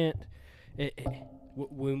still can't.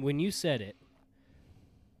 When you said it,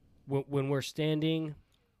 when we're standing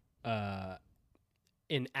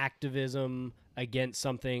in activism against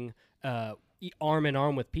something, arm in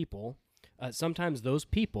arm with people, sometimes those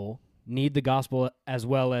people need the gospel as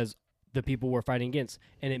well as the people we're fighting against.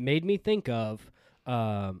 And it made me think of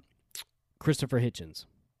Christopher Hitchens,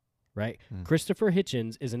 right? Christopher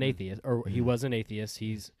Hitchens is an atheist, or he was an atheist.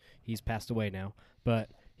 He's passed away now, but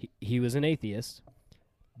he was an atheist.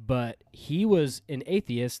 But he was an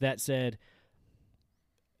atheist that said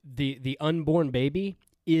the unborn baby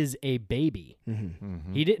is a baby.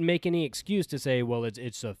 He didn't make any excuse to say, well,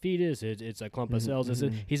 it's a fetus, it's a clump of cells.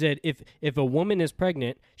 He said if a woman is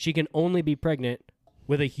pregnant, she can only be pregnant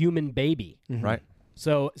with a human baby. Right.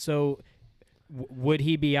 So would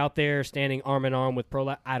he be out there standing arm in arm with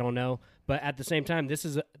pro-life? I don't know. But at the same time,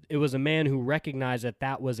 it was a man who recognized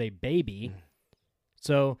that was a baby.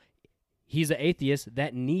 So he's an atheist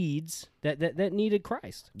that needed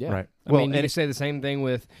Christ. Yeah. Right. I Well, mean, you and could say the same thing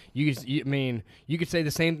with you could say the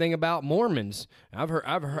same thing about Mormons. I've heard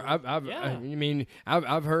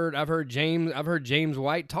James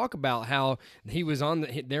White talk about how he was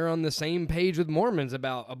they're on the same page with Mormons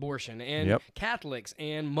about abortion and Yep. Catholics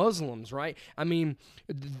and Muslims, right? I mean,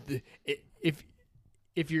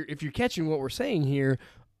 if you're catching what we're saying here,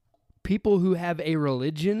 people who have a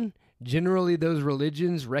religion, generally those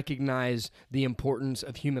religions recognize the importance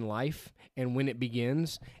of human life and when it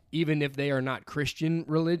begins, even if they are not Christian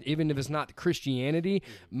religion, even if it's not Christianity.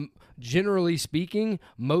 Generally speaking,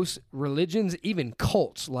 most religions, even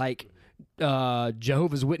cults like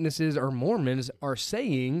Jehovah's Witnesses or Mormons, are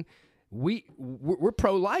saying we're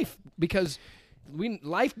pro-life because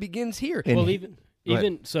life begins here. And- Well, Go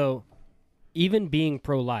ahead. even being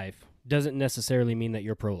pro-life doesn't necessarily mean that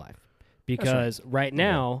you're pro-life, because right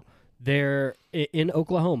now they're in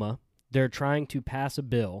Oklahoma. They're trying to pass a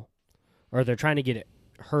bill, or they're trying to get it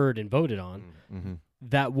heard and voted on,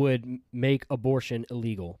 that would make abortion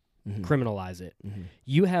illegal, criminalize it.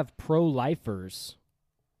 You have pro-lifers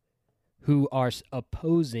who are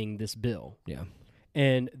opposing this bill. Yeah.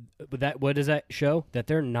 And what does that show? That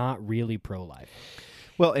they're not really pro-life.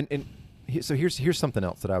 Well, and so here's something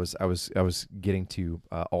else that I was getting to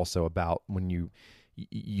also about when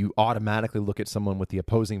you automatically look at someone with the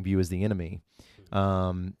opposing view as the enemy,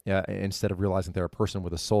 instead of realizing they're a person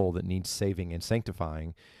with a soul that needs saving and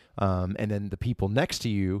sanctifying, and then the people next to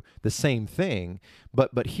you, the same thing.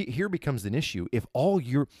 But here becomes an issue. If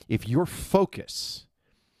your focus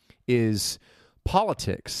is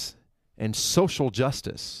politics and social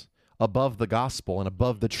justice above the gospel and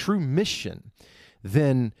above the true mission,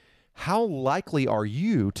 then how likely are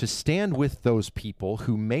you to stand with those people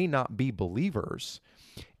who may not be believers?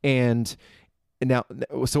 And now,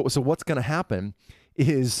 so what's going to happen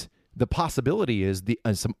is the possibility is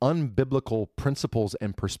some unbiblical principles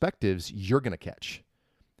and perspectives you're going to catch.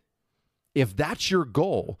 If that's your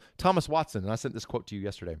goal, Thomas Watson, and I sent this quote to you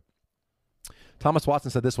yesterday. Thomas Watson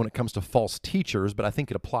said this when it comes to false teachers, but I think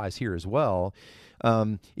it applies here as well.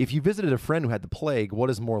 If you visited a friend who had the plague, what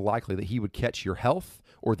is more likely, that he would catch your health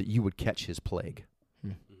or that you would catch his plague?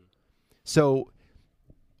 So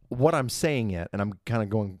what I'm saying and I'm kind of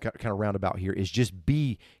going kind of roundabout here, is just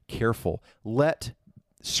be careful. Let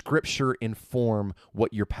Scripture inform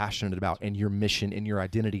what you're passionate about and your mission and your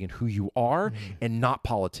identity and who you are, and not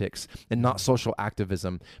politics and not social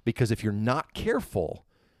activism. Because if you're not careful,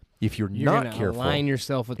 If you're You're not gonna careful, align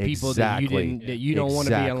yourself with people Exactly. that you don't want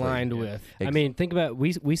to be Exactly. aligned with. I mean, think about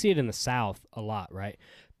we see it in the South a lot, right?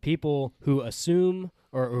 People who assume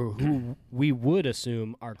or who we would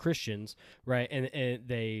assume are Christians, right? And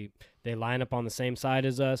they line up on the same side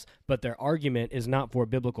as us, but their argument is not for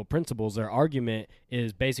biblical principles. Their argument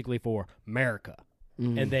is basically for America.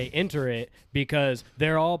 And they enter it because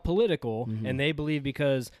they're all political, and they believe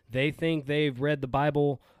because they think they've read the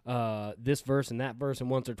Bible, this verse and that verse, and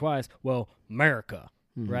once or twice. Well, America,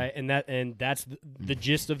 right? And that's the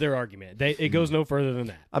gist of their argument. It goes no further than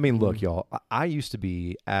that. I mean, look, y'all. I used to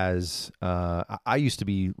be I used to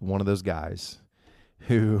be one of those guys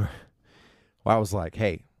who I was like,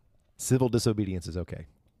 hey, civil disobedience is okay.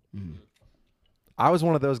 I was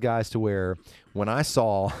one of those guys to where when I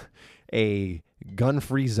saw a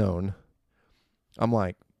gun-free zone, I'm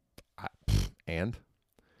like, I'm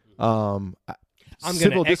I'm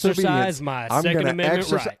going to exercise my Second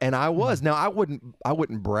Amendment right. And I was. Now, I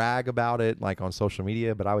wouldn't brag about it like on social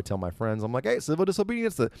media, but I would tell my friends, I'm like, hey, civil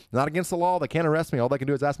disobedience, not against the law. They can't arrest me. All they can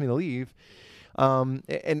do is ask me to leave. And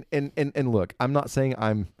look, I'm not saying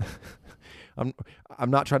I'm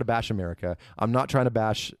not trying to bash America. I'm not trying to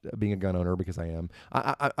bash being a gun owner because I am.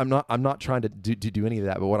 I'm not trying to do any of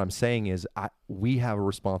that. But what I'm saying is we have a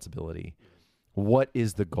responsibility. What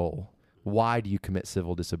is the goal? Why do you commit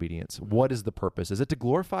civil disobedience? What is the purpose? Is it to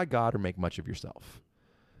glorify God or make much of yourself?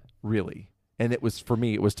 Really? And it was, for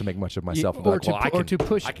me, it was to make much of myself. Or I to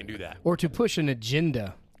push I can do that. or to push an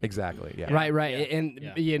agenda. Exactly. Yeah. Right.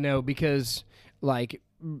 And you know, because like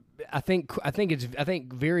I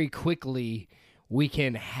think very quickly we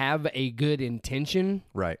can have a good intention,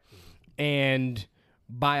 Right. and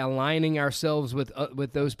by aligning ourselves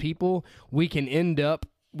with those people, we can end up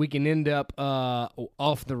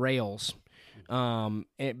off the rails,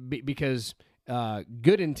 because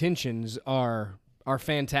good intentions are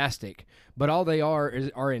fantastic, but all they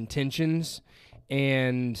are intentions.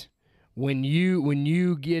 And when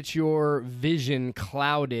you get your vision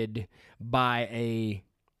clouded by a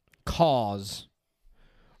cause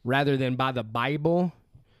rather than by the Bible,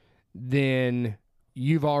 then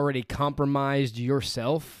you've already compromised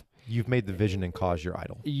yourself. You've made the vision and cause your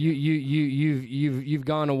idol. You've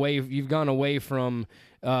gone away from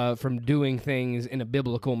doing things in a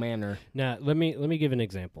biblical manner. Now, let me give an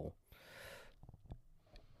example.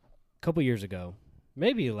 A couple years ago,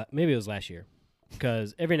 maybe it was last year,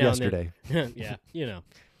 because every now Yesterday. and then, yeah,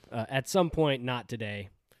 at some point, not today,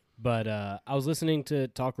 but I was listening to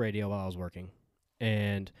talk radio while I was working,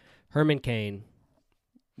 and Herman Cain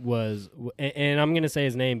was, and I'm going to say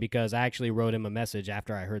his name because I actually wrote him a message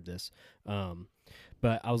after I heard this.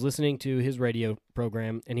 But I was listening to his radio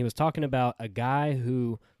program, and he was talking about a guy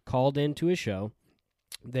who called into his show.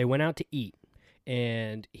 They went out to eat,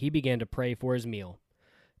 and he began to pray for his meal.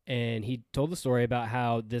 And he told the story about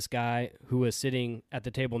how this guy who was sitting at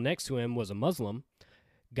the table next to him was a Muslim,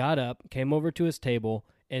 got up, came over to his table,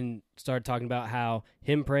 and started talking about how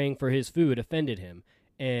him praying for his food offended him.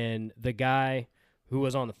 And the guy who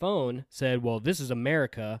was on the phone said, well, this is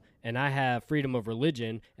America, and I have freedom of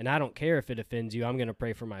religion, and I don't care if it offends you. I'm going to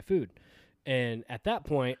pray for my food. And at that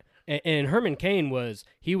point, and Herman Cain was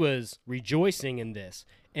rejoicing in this.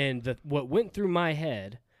 And what went through my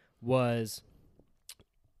head was,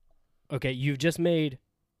 okay, you've just made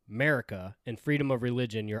America and freedom of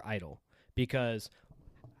religion your idol. Because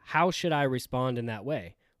how should I respond in that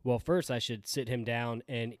way? Well, first I should sit him down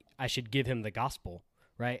and I should give him the gospel,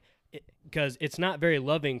 right? Because it's not very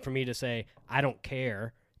loving for me to say, I don't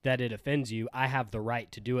care that it offends you. I have the right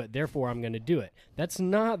to do it. Therefore, I'm going to do it. That's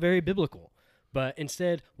not very biblical. But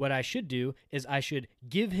instead, what I should do is I should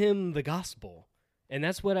give him the gospel. And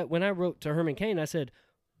that's what when I wrote to Herman Cain, I said,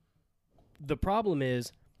 the problem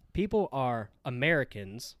is people are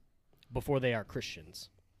Americans before they are Christians.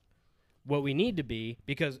 What we need to be,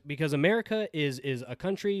 because America is a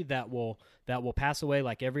country that will pass away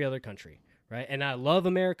like every other country. Right, and I love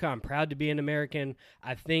America. I'm proud to be an American.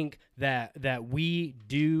 I think that we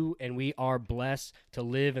do and we are blessed to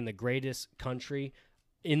live in the greatest country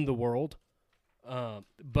in the world.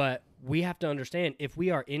 But we have to understand, if we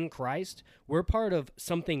are in Christ, we're part of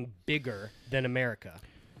something bigger than America.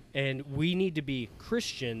 And we need to be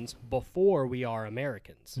Christians before we are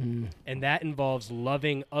Americans. And that involves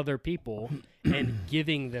loving other people and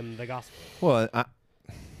giving them the gospel. Well,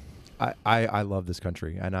 I love this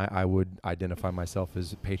country, and I would identify myself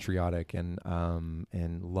as patriotic and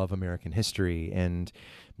love American history. And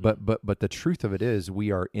but the truth of it is,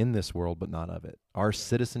 we are in this world, but not of it. Our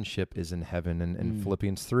citizenship is in heaven, and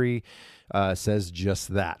Philippians 3 says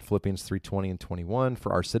just that. Philippians 3:20 and 21.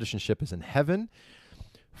 For our citizenship is in heaven,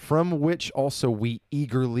 from which also we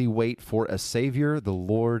eagerly wait for a Savior, the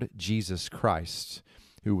Lord Jesus Christ,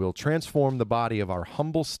 who will transform the body of our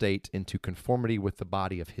humble state into conformity with the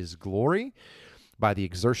body of his glory by the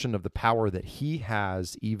exertion of the power that he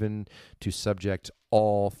has even to subject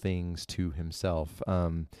all things to himself.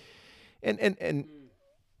 And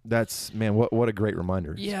that's, man, what a great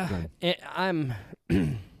reminder. Yeah, I'm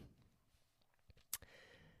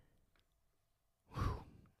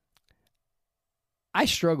I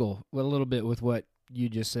struggle with a little bit with what you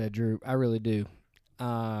just said, Drew. I really do.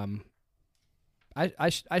 I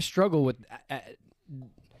struggle with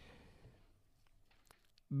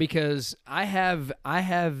because I have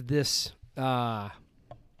this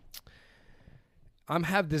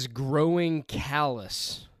have this growing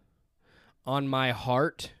callous on my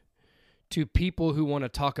heart to people who want to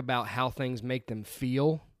talk about how things make them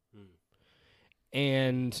feel,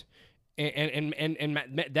 and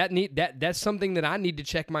that's something that I need to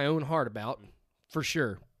check my own heart about for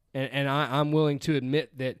sure, and I'm willing to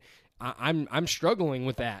admit that I'm struggling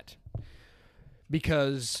with that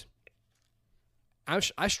because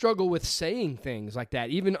I struggle with saying things like that.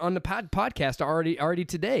 Even on the podcast already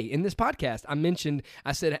today in this podcast,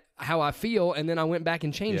 I said how I feel, and then I went back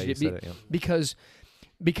and changed it because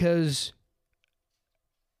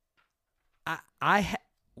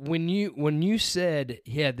when you said,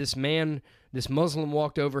 yeah, this Muslim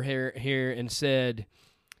walked over here and said,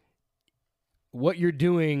 what you're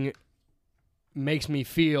doing makes me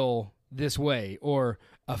feel this way or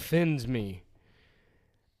offends me.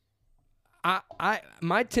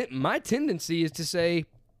 My tendency is to say,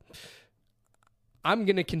 I'm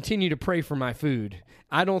going to continue to pray for my food.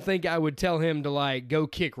 I don't think I would tell him to go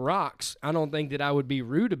kick rocks. I don't think that I would be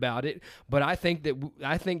rude about it, but I think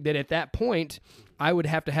that at that point I would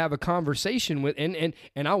have to have a conversation with and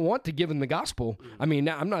I want to give him the gospel. I mean,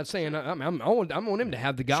 I'm not saying I want him to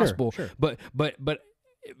have the gospel, sure. But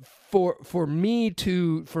for me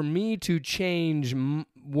to change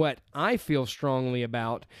what I feel strongly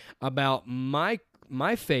about my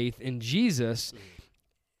faith in Jesus,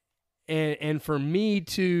 and for me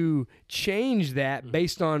to change that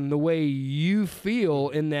based on the way you feel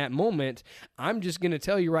in that moment, I'm just going to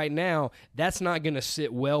tell you right now, that's not going to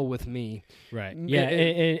sit well with me. Right. Yeah.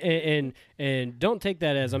 And don't take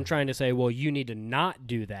that as I'm trying to say, well, you need to not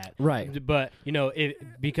do that. Right. But,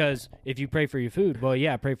 because if you pray for your food, well,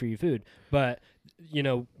 yeah, pray for your food. But,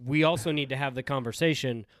 we also need to have the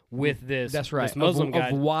conversation with this. That's right. This Muslim guy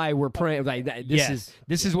of why we're praying.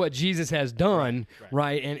 This is what Jesus has done,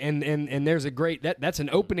 right? And there's a great that's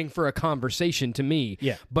an opening for a conversation to me.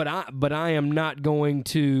 Yeah. But I am not going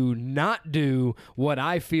to not do what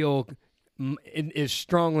I feel is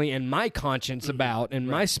strongly in my conscience about and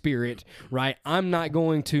my spirit, right? I'm not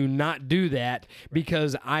going to not do that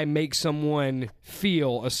because I make someone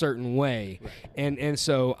feel a certain way, and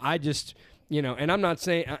so I just. And I'm not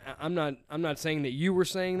saying that you were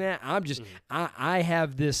saying that. I'm just I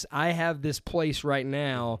have this place right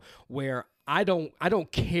now where I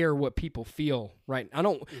don't care what people feel, right? I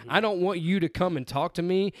don't want you to come and talk to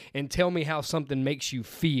me and tell me how something makes you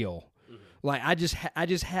feel. Like I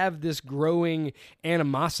just have this growing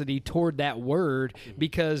animosity toward that word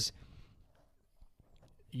because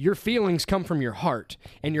your feelings come from your heart,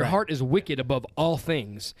 and your heart is wicked above all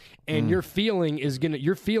things. And your feelings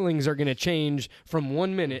are gonna change from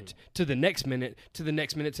 1 minute to the next minute to the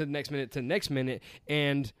next minute to the next minute to the next minute.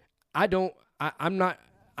 And I don't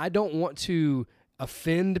want to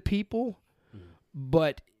offend people,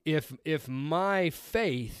 but if my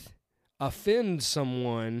faith offends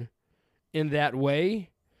someone in that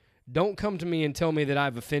way, don't come to me and tell me that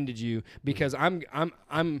I've offended you because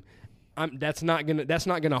that's not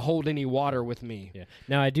gonna hold any water with me. Yeah.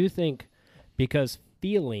 Now I do think because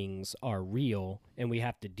feelings are real and we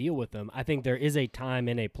have to deal with them, I think there is a time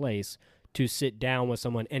and a place to sit down with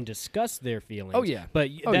someone and discuss their feelings. Oh yeah, but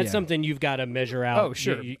that's something you've got to measure out. Oh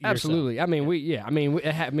sure, absolutely. I mean,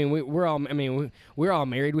 we're all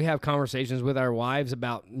married. We have conversations with our wives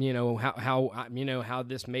about how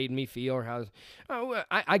this made me feel or how.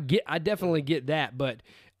 I definitely get that, but.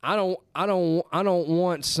 I don't want a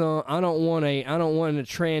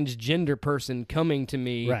transgender person coming to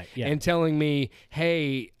me and telling me,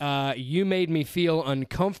 "Hey, you made me feel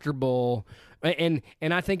uncomfortable." And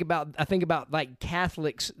I think about like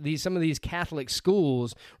Catholics, some of these Catholic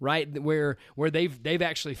schools, right, where they've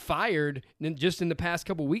actually fired, just in the past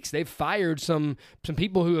couple of weeks, they've fired some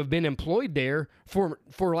people who have been employed there for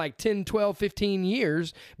like 10, 12, 15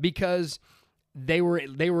 years because they were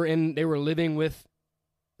living with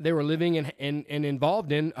they were living and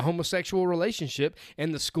involved in a homosexual relationship,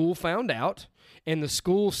 and the school found out, and the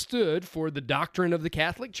school stood for the doctrine of the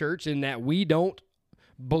Catholic Church in that we don't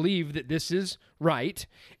believe that this is right,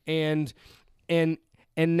 and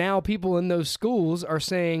now people in those schools are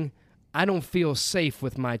saying, I don't feel safe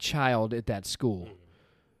with my child at that school.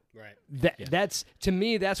 Right. That's, to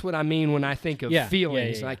me, that's what I mean when I think of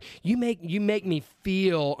feelings. Yeah. Like, you make me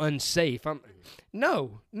feel unsafe.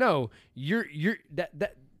 No,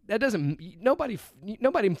 that doesn't,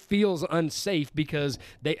 nobody feels unsafe because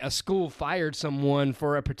a school fired someone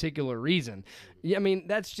for a particular reason. I mean,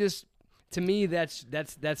 that's just, to me, that's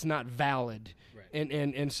not valid. Right.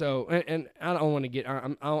 And so I don't want to get,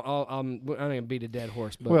 I'm gonna beat a dead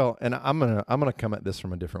horse. But Well, and I'm gonna come at this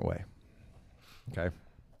from a different way. Okay,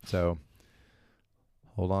 so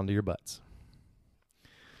hold on to your butts.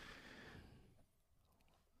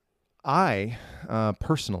 I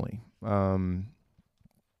personally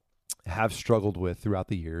have struggled with throughout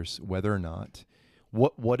the years whether or not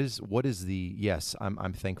what is the yes,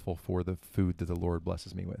 I'm thankful for the food that the Lord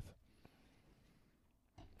blesses me with.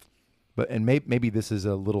 But maybe this is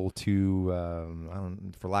a little too I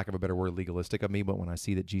don't, for lack of a better word, legalistic of me. But when I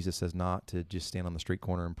see that Jesus says not to just stand on the street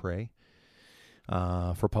corner and pray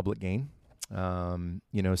for public gain,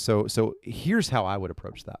 so here's how I would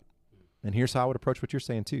approach that, and here's how I would approach what you're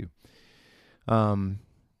saying too.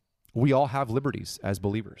 We all have liberties as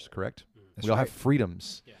believers, correct? We all have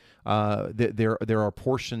freedoms. Yeah. There are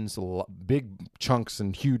portions, big chunks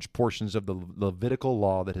and huge portions of the Levitical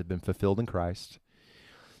law that have been fulfilled in Christ.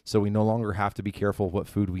 So we no longer have to be careful of what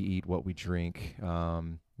food we eat, what we drink.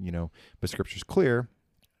 But Scripture's clear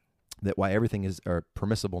that while everything is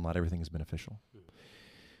permissible, not everything is beneficial.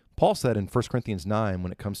 Paul said in 1 Corinthians 9,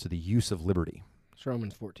 when it comes to the use of liberty. It's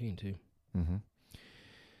Romans 14 too. Mm-hmm.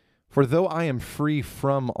 For though I am free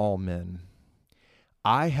from all men,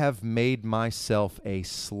 I have made myself a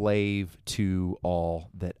slave to all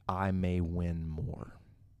that I may win more.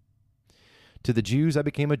 To the Jews I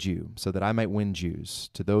became a Jew, so that I might win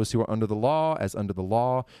Jews. To those who are under the law, as under the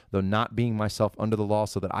law, though not being myself under the law,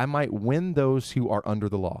 so that I might win those who are under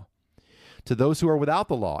the law. To those who are without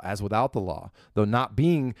the law, as without the law, though not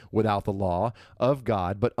being without the law of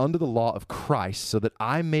God, but under the law of Christ, so that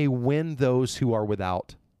I may win those who are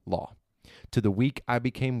without law. To the weak I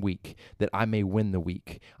became weak, that I may win the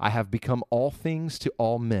weak. I have become all things to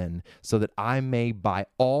all men, so that I may by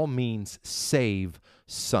all means save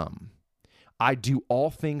some. I do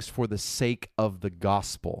all things for the sake of the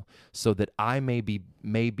gospel, so that I may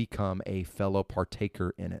become a fellow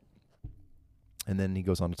partaker in it. And then he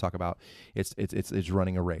goes on to talk about it's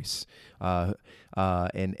running a race,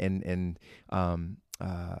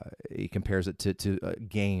 he compares it to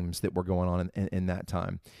games that were going on in that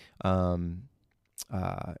time.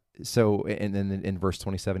 So then in verse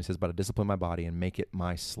 27 he says, "But I discipline my body and make it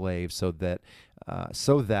my slave, so that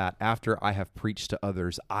after I have preached to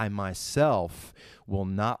others, I myself will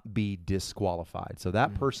not be disqualified." So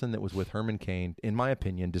that person that was with Herman Cain, in my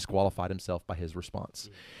opinion, disqualified himself by his response.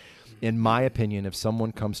 In my opinion, if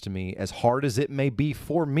someone comes to me, as hard as it may be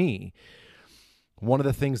for me, one of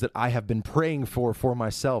the things that I have been praying for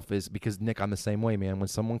myself is, because, Nick, I'm the same way, man. When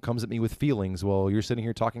someone comes at me with feelings, well, you're sitting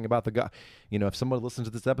here talking about if somebody listens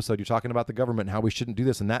to this episode, you're talking about the government and how we shouldn't do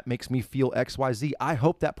this, and that makes me feel X, Y, Z. I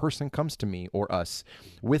hope that person comes to me or us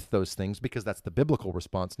with those things, because that's the biblical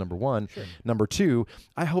response, number one. Sure. Number two,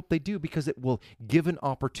 I hope they do, because it will give an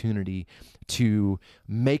opportunity to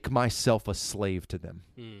make myself a slave to them.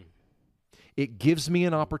 It gives me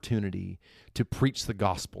an opportunity to preach the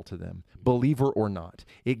gospel to them, believer or not.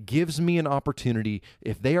 It gives me an opportunity,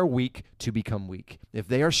 if they are weak, to become weak. If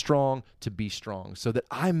they are strong, to be strong, so that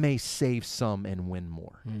I may save some and win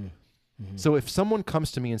more. Mm-hmm. So if someone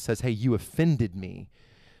comes to me and says, "Hey, you offended me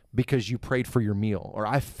because you prayed for your meal," or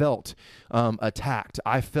 "I felt attacked,"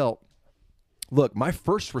 look, my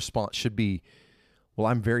first response should be, "Well,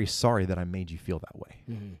 I'm very sorry that I made you feel that way.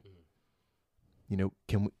 Mm-hmm.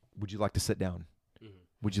 Would you like to sit down? Mm-hmm.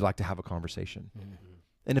 Would you like to have a conversation?" Mm-hmm.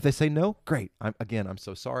 And if they say no, great. I'm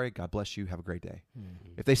so sorry. God bless you. Have a great day.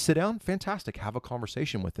 Mm-hmm. If they sit down, fantastic. Have a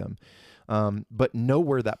conversation with them. But know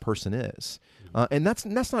where that person is. And that's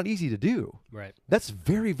not easy to do. Right. That's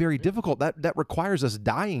very, very difficult. That requires us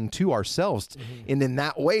dying to ourselves, and in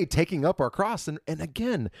that way taking up our cross. And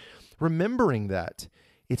again, remembering that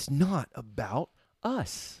it's not about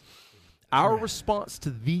us. Our response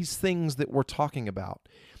to these things that we're talking about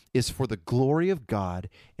is for the glory of God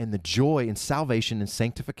and the joy and salvation and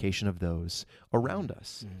sanctification of those around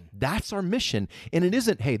us. That's our mission. And it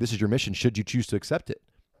isn't, "Hey, this is your mission, should you choose to accept it."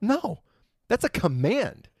 No, That's a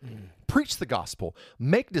command. Preach the gospel,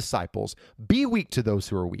 make disciples, be weak to those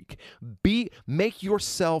who are weak, make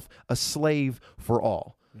yourself a slave for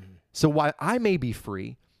all. So while I may be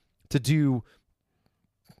free to do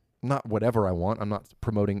not whatever I want, I'm not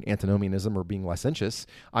promoting antinomianism or being licentious.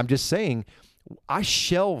 I'm just saying I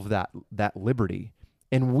shelve that liberty,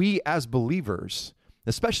 and we as believers,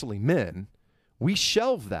 especially men, we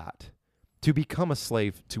shelve that to become a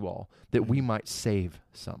slave to all, that we might save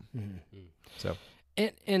some. So.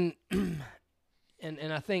 And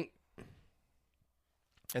I think,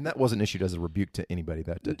 and that wasn't issued as a rebuke to anybody.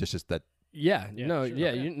 That just that. Yeah.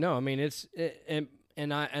 I mean, it's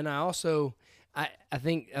and I also I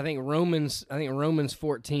think Romans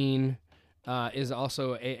 14 is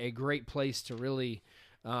also a great place to really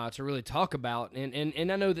talk about,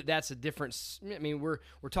 and I know that's a difference. I mean, we're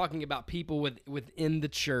talking about people within the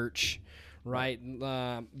church, right?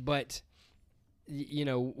 But you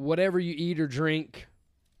know, whatever you eat or drink,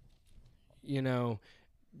 you know,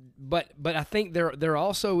 but I think there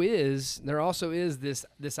also is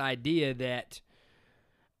this idea that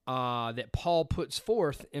that Paul puts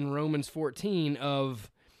forth in Romans 14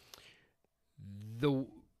 of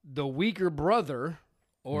the weaker brother,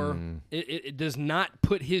 or it does not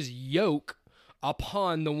put his yoke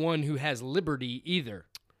upon the one who has liberty either.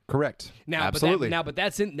 Correct. Now, absolutely. But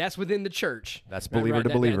that's within the church. That's believer to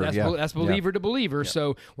believer. That's believer to believer.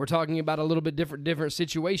 So we're talking about a little bit different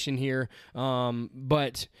situation here.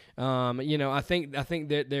 But you know, I think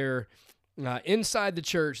that they're inside the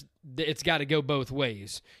church. It's got to go both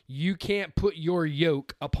ways. You can't put your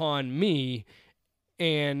yoke upon me,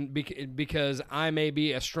 and because I may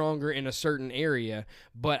be stronger in a certain area,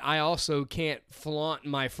 but I also can't flaunt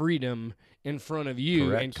my freedom in front of you.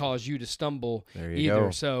 Correct. And cause you to stumble either. Go.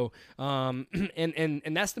 So, and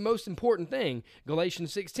that's the most important thing.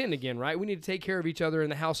 Galatians 6:10 again, right? We need to take care of each other in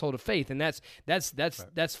the household of faith, and that's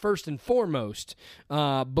first and foremost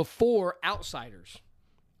before outsiders.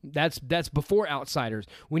 That's before outsiders.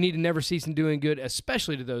 We need to never cease in doing good,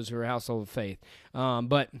 especially to those who are household of faith.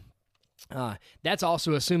 But that's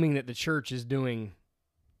also assuming that the church is doing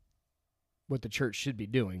what the church should be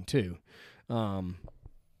doing too.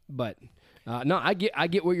 But no, I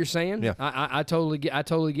get what you're saying. Yeah. I totally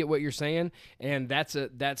get what you're saying, and that's a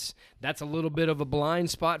little bit of a blind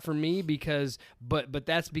spot for me because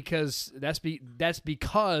that's because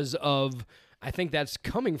of, I think that's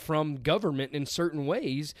coming from government in certain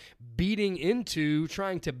ways,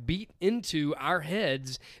 trying to beat into our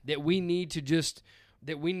heads that we need to just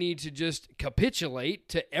capitulate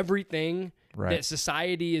to everything that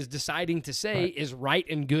society is deciding to say is right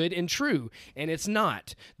and good and true, and it's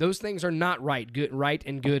not. Those things are not right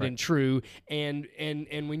and good and true. And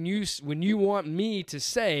when you want me to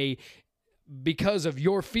say, because of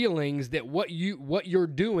your feelings, that what you're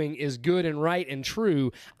doing is good and right and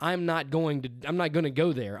true, I'm not going to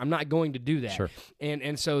go there. I'm not going to do that. Sure.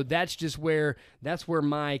 And so that's where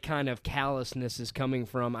my kind of callousness is coming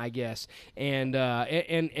from, I guess. And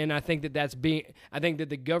I think that I think that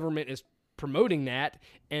the government is promoting that,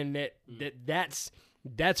 and that's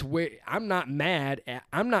where I'm not mad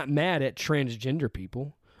at transgender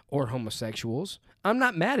people or homosexuals. I'm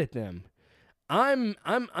not mad at them. I'm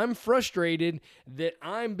frustrated that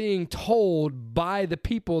I'm being told by the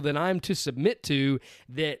people that I'm to submit to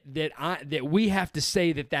that we have to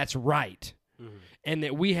say that that's right, and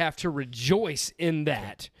that we have to rejoice in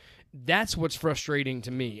that. That's what's frustrating to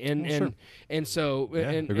me, and so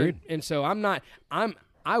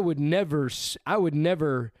I would never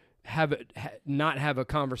not have a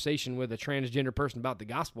conversation with a transgender person about the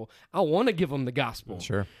gospel. I want to give them the gospel.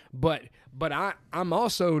 Sure. But I'm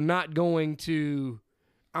also not going to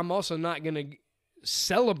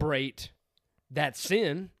celebrate that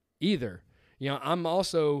sin either. You know, I'm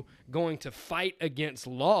also going to fight against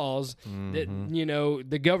laws that, you know,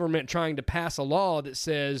 the government trying to pass a law that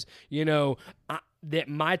says, you know, that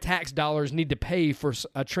my tax dollars need to pay for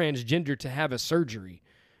a transgender to have a surgery.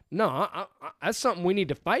 No, that's something we need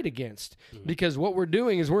to fight against, because what we're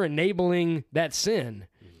doing is we're enabling that sin,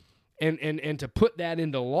 and to put that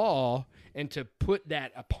into law and to put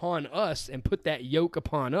that upon us and put that yoke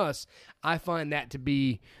upon us, I find that to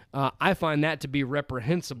be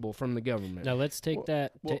reprehensible from the government. Now let's take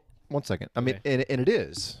that. One second. I mean, and it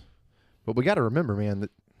is, but we got to remember, man,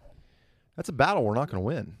 that's a battle we're not going to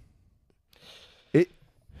win.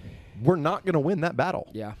 We're not going to win that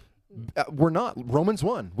battle. Yeah. We're not. Romans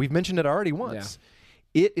 1. We've mentioned it already once.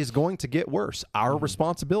 Yeah. It is going to get worse. Our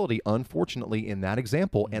responsibility, unfortunately, in that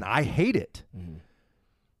example, and I hate it,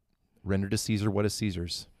 render to Caesar what is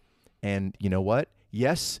Caesar's. And you know what?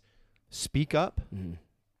 Yes, speak up.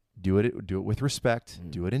 Do it with respect.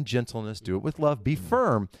 Do it in gentleness. Do it with love. Be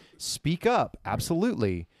firm. Speak up.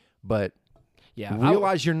 Absolutely. But Yeah,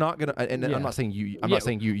 realize you're not gonna. And Yeah. I'm not saying you. I'm Yeah, not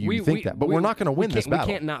saying you we- think we- that. But we- we're not going to we win this can't- battle.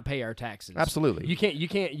 We can't not pay our taxes. Absolutely. You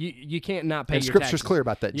can't not pay And your Scripture's taxes. clear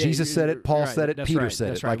about that. Yeah, Jesus said it. Paul right, said it. that's Peter right,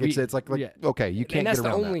 said that's it. right. Like it's like yeah. okay, you can't and that's get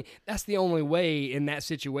around the only that. that's the only way in that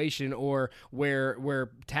situation, or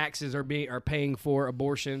where taxes are paying for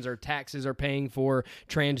abortions, or taxes are paying for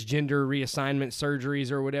transgender reassignment surgeries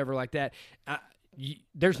or whatever like that.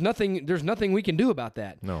 There's nothing we can do about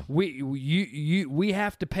that. No.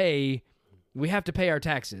 We have to pay our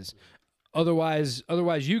taxes. Otherwise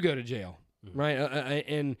you go to jail, right?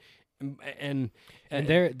 And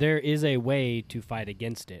there is a way to fight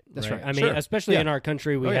against it. That's right. I mean, Sure. especially Yeah. in our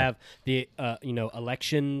country, we Oh, yeah. have the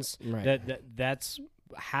elections. Right.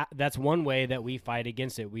 That's one way that we fight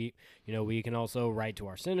against it. We can also write to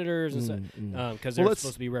our senators and because they're let's-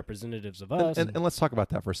 supposed to be representatives of us. And let's talk about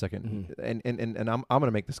that for a second. And I'm going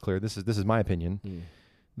to make this clear. This is my opinion. Mm.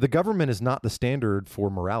 The government is not the standard for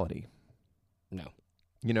morality. No.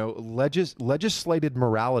 Legislated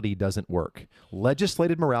morality doesn't work.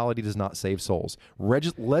 Legislated morality does not save souls.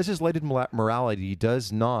 Legislated morality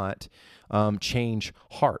does not change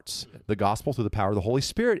hearts. The gospel through the power of the Holy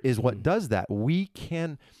Spirit is what does that.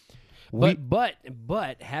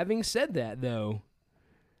 But having said that, though,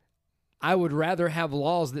 I would rather have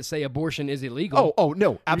laws that say abortion is illegal. Oh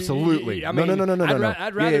no, absolutely. I mean, No.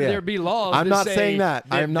 I'd rather there be laws. I'm that not say saying that.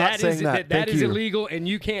 I am not saying that. That Thank is you. illegal, and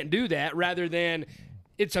you can't do that. Rather than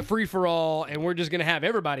it's a free for all, and we're just going to have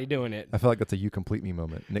everybody doing it. I feel like that's a "you complete me"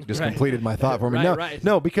 moment. Nick just Right. completed my thought for me. Right.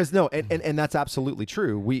 No, because and that's absolutely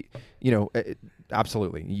true. We,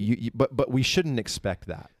 absolutely. But we shouldn't expect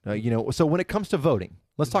that. So when it comes to voting,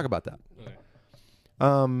 let's talk about that.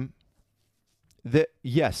 Okay. That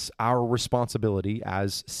yes, our responsibility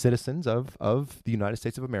as citizens of the United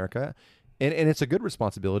States of America, and it's a good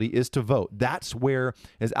responsibility, is to vote. That's where,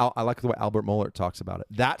 I like the way Albert Mohler talks about it.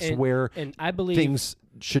 That's where and I believe things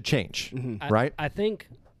should change, right? I think,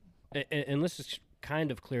 and let's just kind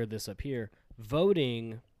of clear this up here.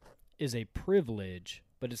 Voting is a privilege,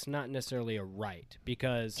 but it's not necessarily a right,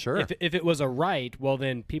 because Sure. if it was a right, well,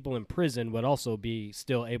 then people in prison would also be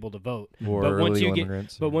still able to vote. Or but once illegal you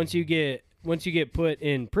immigrants. once you get put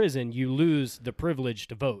in prison, you lose the privilege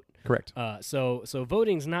to vote. Correct. So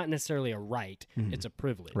voting's not necessarily a right; it's a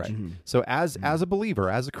privilege. Right. So as a believer,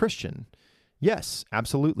 as a Christian, yes,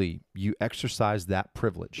 absolutely, you exercise that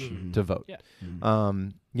privilege to vote. Yeah.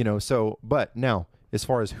 But now, as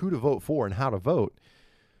far as who to vote for and how to vote,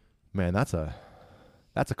 man, that's a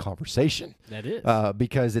conversation. That is.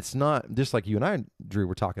 Because it's not just like you and I, Drew,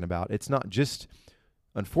 were talking about. It's not just,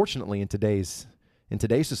 unfortunately, in today's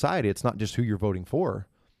society, it's not just who you're voting for,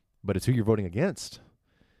 but it's who you're voting against,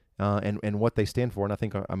 and what they stand for. And I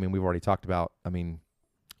think, we've already talked about.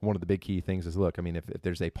 One of the big key things is, look, if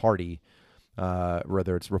there's a party,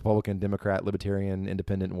 whether it's Republican, Democrat, Libertarian,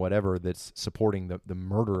 Independent, whatever, that's supporting the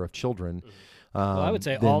murder of children. Well, I would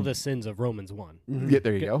say all the sins of Romans 1. Yeah,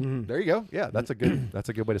 there you go. There you go. Yeah, that's a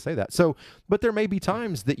good way to say that. So, but there may be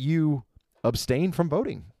times that you abstain from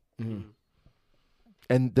voting,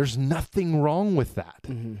 and there's nothing wrong with that.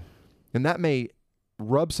 And that may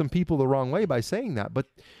rub some people the wrong way by saying that, but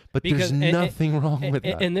there's nothing wrong with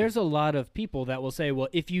that. And there's a lot of people that will say, well,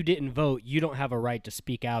 if you didn't vote, you don't have a right to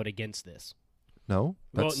speak out against this. No,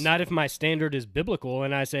 Well, not if my standard is biblical,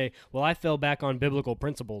 and I say, well, I fell back on biblical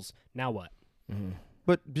principles. Now what?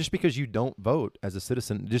 But just because you don't vote as a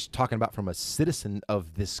citizen, just talking about from a citizen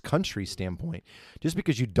of this country standpoint, just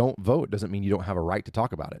because you don't vote doesn't mean you don't have a right to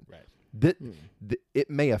talk about it. Right. It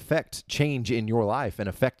may affect change in your life and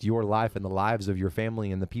affect your life and the lives of your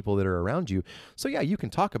family and the people that are around you. So yeah, you can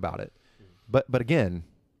talk about it. But again,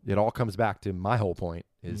 it all comes back to my whole point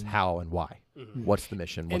is how and why. What's the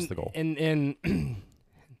mission? What's the goal? And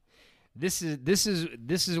this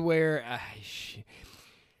is where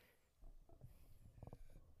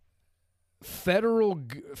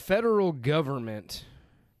federal government.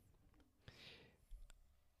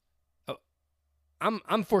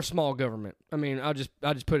 I'm for small government. I'll just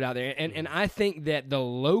put it out there, and I think that the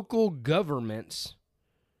local governments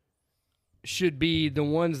should be the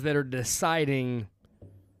ones that are deciding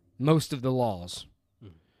most of the laws.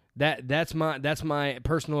 That's my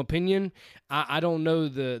personal opinion. I don't know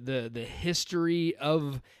the history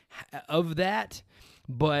of that,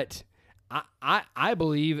 but I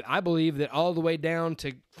believe that all the way down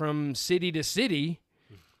to from city to city,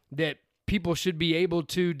 that people should be able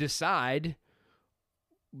to decide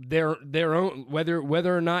their own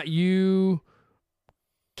whether or not you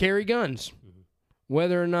carry guns,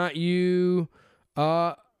 whether or not you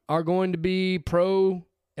are going to be pro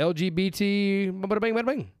LGBT, bada bing, bada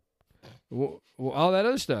bing. All that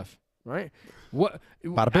other stuff, right? What?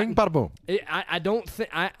 Bada bing, bada boom. I don't think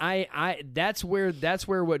that's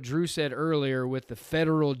where what Drew said earlier with the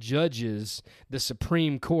federal judges, the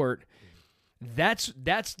Supreme Court. That's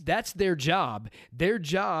their job. Their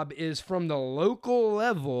job is from the local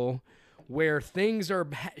level where things are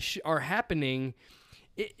happening.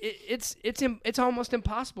 It's almost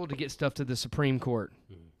impossible to get stuff to the Supreme Court.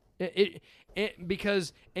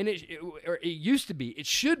 Because it used to be, it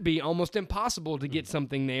should be almost impossible to get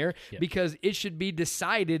something there because it should be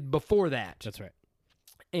decided before that. That's right.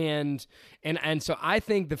 And so I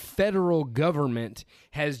think the federal government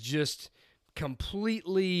has just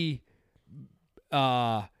completely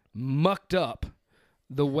mucked up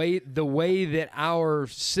the way that our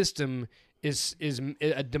system is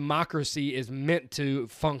a democracy is meant to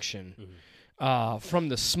function, from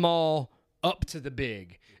the small up to the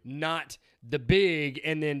big, not the big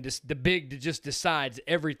and then the big just decides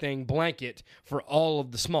everything blanket for all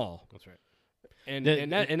of the small. That's right.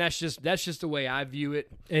 And that's just the way I view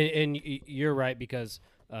it. And you're right, because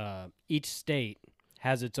each state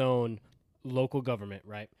has its own local government,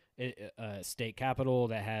 right? State capital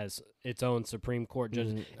that has its own Supreme Court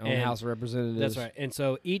judges, Own House of Representatives. That's right. And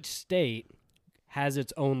so each state has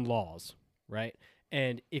its own laws, right?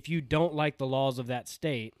 And if you don't like the laws of that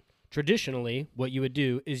state, traditionally what you would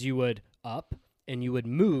do is you would up and you would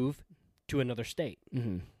move to another state.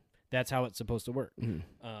 Mm-hmm. That's how it's supposed to work. Mm-hmm.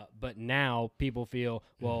 But now people feel,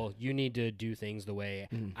 well, you need to do things the way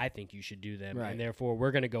I think you should do them. Right. And therefore,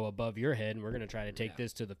 we're going to go above your head, and we're going to try to take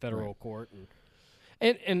this to the federal court.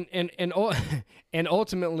 And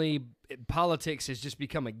ultimately, politics has just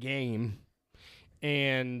become a game,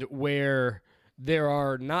 and where there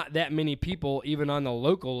are not that many people, even on the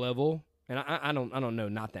local level, and I don't know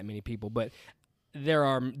not that many people, but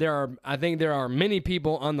I think there are many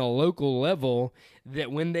people on the local level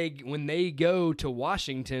that when they go to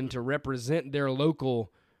Washington to represent their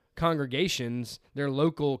local congregations, their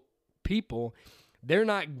local people, they're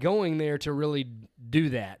not going there to really do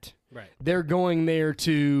that. Right. They're going there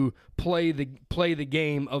to play the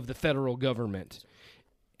game of the federal government.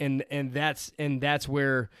 And that's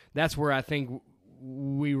where I think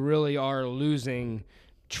we really are losing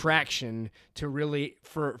traction to really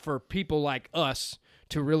for people like us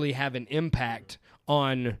to really have an impact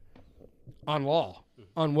on law,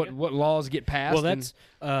 on what laws get passed. Well, that's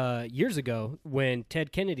years ago when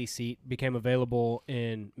Ted Kennedy's seat became available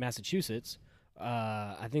in Massachusetts.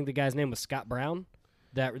 I think the guy's name was Scott Brown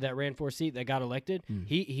that ran for a seat that got elected.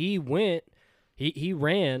 He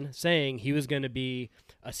ran saying he was going to be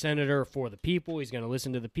a senator for the people. He's going to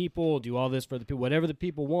listen to the people, do all this for the people, whatever the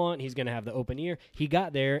people want. He's going to have the open ear. He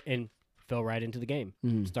got there and fell right into the game.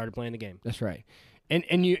 Started playing the game. That's right. And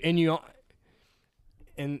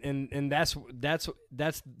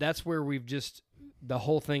that's where we've just, the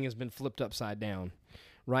whole thing has been flipped upside down,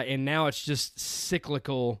 right? And now it's just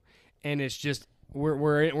cyclical, and it's just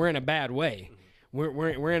we're in a bad way.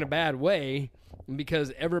 We're in a bad way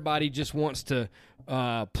because everybody just wants to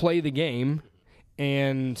play the game,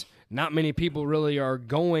 and not many people really are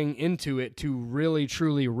going into it to really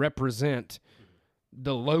truly represent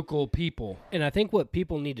the local people. And I think what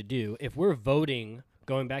people need to do, if we're voting,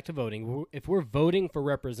 going back to voting, if we're voting for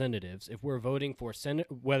representatives, if we're voting for Senate,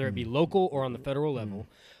 whether it be local or on the federal level,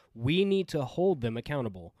 we need to hold them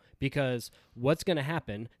accountable, because what's going to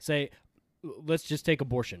happen, say, let's just take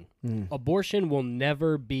abortion. Abortion will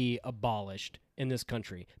never be abolished in this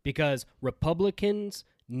country because Republicans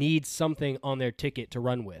need something on their ticket to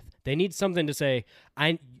run with. They need something to say,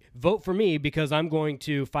 I vote for me because I'm going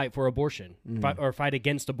to fight for abortion or fight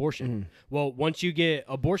against abortion. Well, once you get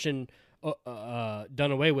abortion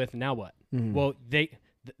done away with, now what? Well,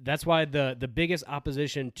 that's why the biggest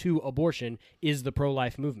opposition to abortion is the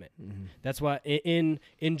pro-life movement. That's why in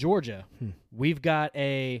Georgia we've got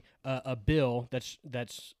a bill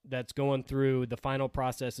that's going through the final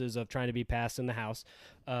processes of trying to be passed in the House,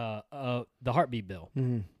 the heartbeat bill,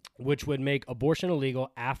 which would make abortion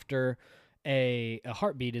illegal after a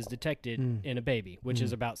heartbeat is detected in a baby, which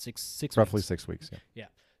is about six Roughly weeks. 6 weeks. Yeah.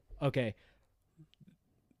 Okay.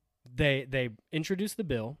 They introduced the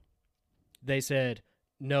bill. They said,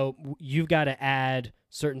 no, you've got to add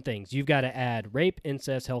certain things. You've got to add rape,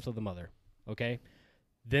 incest, health of the mother. Okay?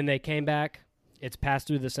 Then they came back. It's passed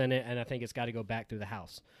through the Senate, and I think it's got to go back through the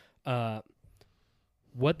House.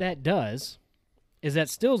 What that does is that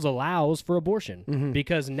still allows for abortion,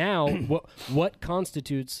 because now what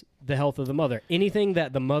constitutes the health of the mother? Anything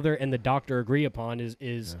that the mother and the doctor agree upon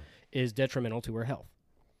is detrimental to her health.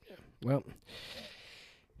 Well,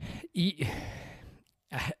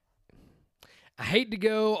 I hate to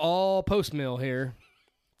go all post mill here,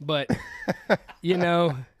 but you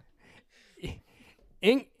know,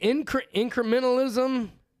 incrementalism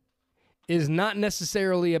is not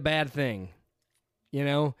necessarily a bad thing. You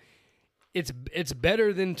know, it's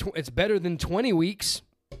better than 20 weeks.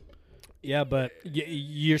 Yeah, but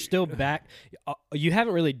you're still back. You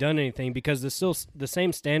haven't really done anything because the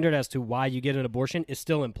same standard as to why you get an abortion is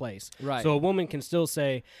still in place. Right. So a woman can still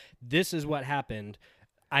say, "This is what happened.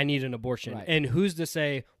 I need an abortion." Right. And who's to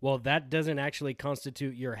say, well, that doesn't actually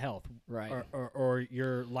constitute your health, Right. or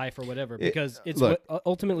your life or whatever? Because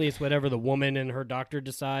ultimately it's whatever the woman and her doctor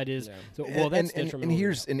decide is. Yeah. So well, that's detrimental.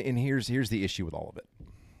 And here's the issue with all of it.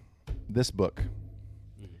 This book,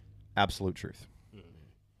 absolute truth.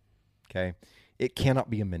 Okay, it cannot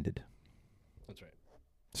be amended. That's right.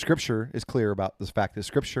 Scripture is clear about this fact that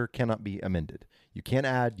Scripture cannot be amended. You can't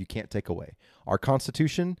add, you can't take away. Our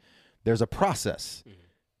Constitution, there's a process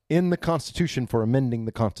in the Constitution for amending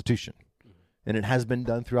the Constitution. And it has been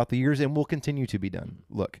done throughout the years and will continue to be done.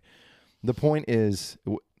 Look, the point is,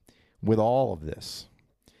 with all of this,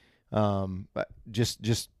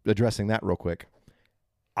 just addressing that real quick,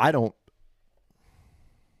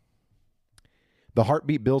 the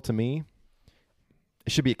heartbeat bill to me,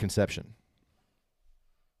 it should be at conception.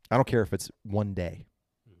 I don't care if it's one day.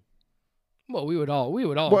 Well, we would all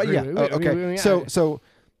Well, agree. yeah. Okay. So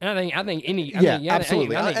and I think any.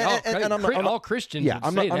 Absolutely. I think all Christians. Yeah,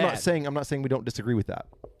 would I'm not saying we don't disagree with that.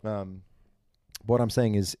 What I'm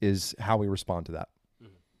saying is how we respond to that.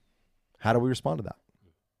 How do we respond to that?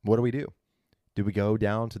 What do we do? Do we go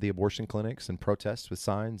down to the abortion clinics and protest with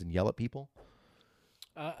signs and yell at people?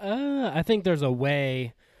 I think there's a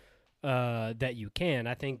way that you can.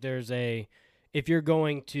 I think if you're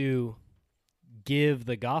going to give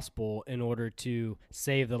the gospel in order to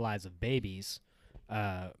save the lives of babies,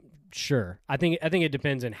 sure. I think it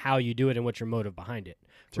depends on how you do it and what's your motive behind it,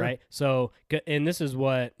 Sure. right? So, and this is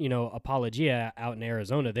what, Apologia out in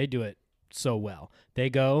Arizona, they do it so well. They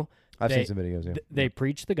go. I've seen some videos. Yeah. They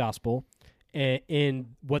preach the gospel,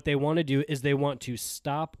 and what they want to do is they want to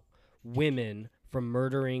stop women from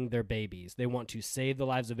murdering their babies. They want to save the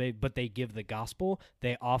lives of babies, but they give the gospel.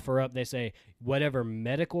 They offer up, they say, whatever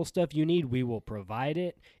medical stuff you need, we will provide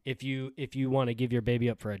it. If you want to give your baby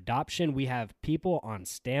up for adoption, we have people on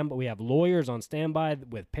standby. We have lawyers on standby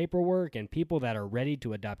with paperwork and people that are ready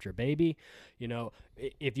to adopt your baby.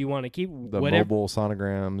 If you want to keep the mobile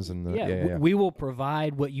sonograms and we will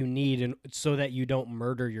provide what you need and so that you don't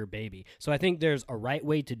murder your baby. So I think there's a right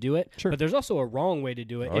way to do it, but there's also a wrong way to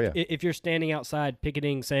do it. If you're standing outside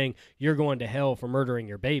picketing saying you're going to hell for murdering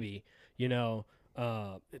your baby, no,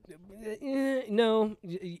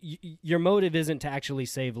 your motive isn't to actually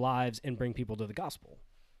save lives and bring people to the gospel.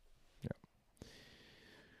 Yeah.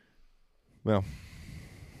 Well,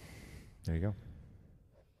 there you go.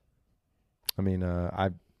 I mean, I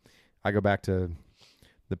go back to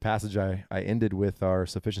the passage I ended with our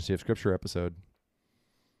Sufficiency of Scripture episode.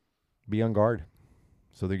 Be on guard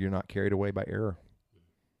so that you're not carried away by error.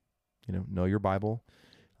 Know your Bible.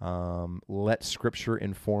 Let Scripture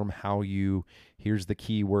inform how you, here's the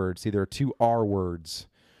key word. See, there are 2 R words.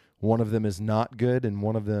 One of them is not good, and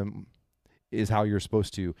one of them is how you're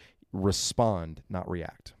supposed to respond, not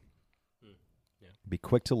react. Yeah. Be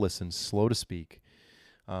quick to listen, slow to speak.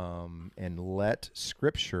 And let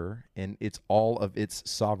Scripture and all of its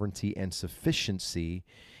sovereignty and sufficiency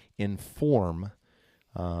inform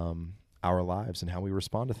our lives and how we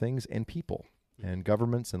respond to things and people and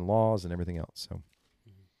governments and laws and everything else. So,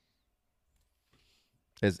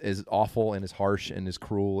 as awful and as harsh and as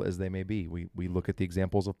cruel as they may be, we look at the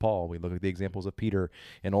examples of Paul, we look at the examples of Peter,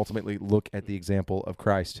 and ultimately look at the example of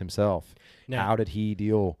Christ himself. Now, how did he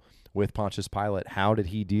deal with Pontius Pilate? How did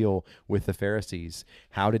he deal with the Pharisees?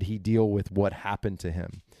 How did he deal with what happened to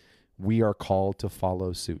him? We are called to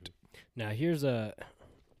follow suit. Now, here's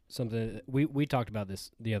something we talked about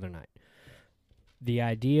this the other night. The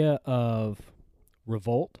idea of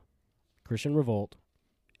revolt, Christian revolt,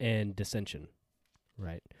 and dissension,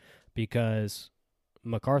 right? Because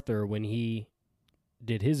MacArthur, when he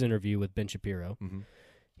did his interview with Ben Shapiro,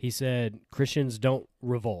 he said Christians don't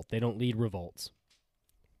revolt. They don't lead revolts.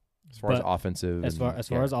 As far as offensive. As far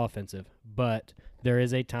as offensive. But there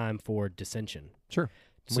is a time for dissension. Sure.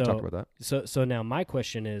 We talked about that. So now my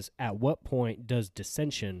question is, at what point does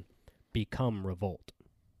dissension become revolt?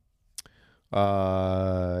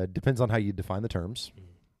 Depends on how you define the terms,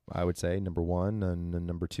 I would say, number one. And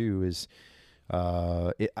number two is,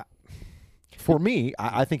 for me,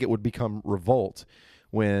 I think it would become revolt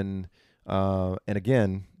when, and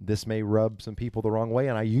again, this may rub some people the wrong way,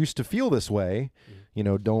 and I used to feel this way,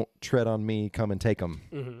 don't tread on me, come and take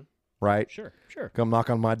them. right? Sure. Come knock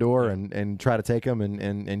on my door and try to take them,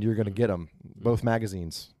 and you're going to get them, both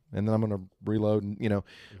magazines, and then I'm going to reload.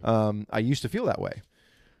 And, I used to feel that way,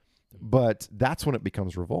 but that's when it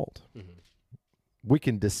becomes revolt. We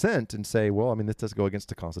can dissent and say, well, I mean, this does go against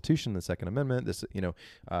the Constitution, the Second Amendment. This,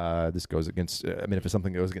 this goes against. I mean, if it's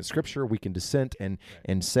something that goes against Scripture, we can dissent and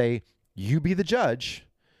say, you be the judge.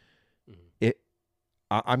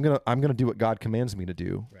 I'm gonna do what God commands me to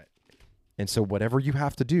do. Right. And so whatever you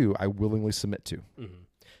have to do, I willingly submit to.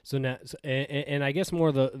 So now, and I guess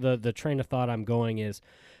more the train of thought I'm going is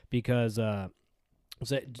because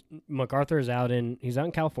MacArthur is he's out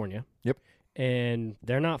in California. Yep. And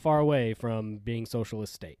they're not far away from being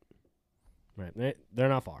socialist state. Right. They're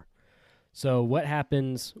not far. So what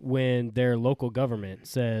happens when their local government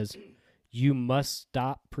says you must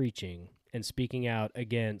stop preaching and speaking out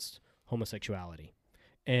against homosexuality?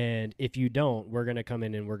 And if you don't, we're going to come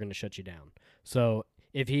in and we're going to shut you down. So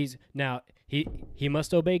if he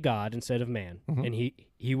must obey God instead of man, and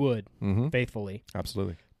he would faithfully,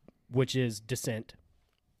 absolutely, which is dissent.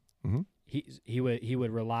 He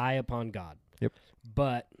would rely upon God. Yep.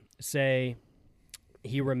 But say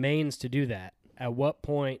he remains to do that. At what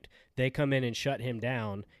point they come in and shut him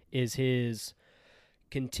down? Is his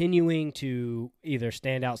continuing to either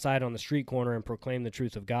stand outside on the street corner and proclaim the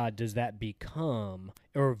truth of God, does that become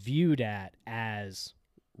or viewed as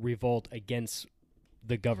revolt against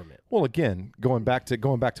the government? Well, again, going back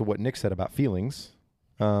to what Nick said about feelings,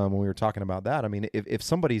 when we were talking about that, I mean, if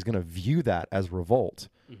somebody's going to view that as revolt,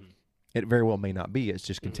 it very well may not be. It's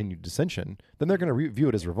just continued dissension. Then they're going to view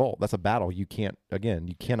it as revolt. That's a battle. You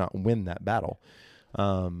cannot win that battle.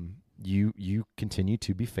 You continue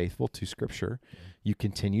to be faithful to Scripture. You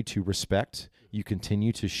continue to respect. You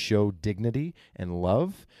continue to show dignity and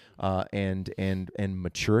love, and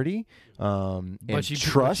maturity, and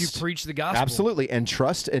trust. But you preach the gospel. Absolutely, and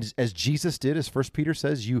trust as Jesus did, as 1 Peter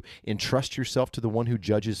says. You entrust yourself to the one who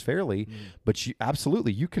judges fairly. But you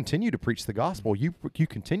continue to preach the gospel. You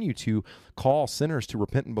continue to call sinners to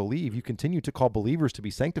repent and believe. You continue to call believers to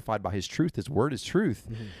be sanctified by His truth. His word is truth.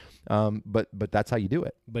 But that's how you do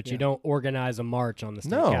it. But you don't organize a march on the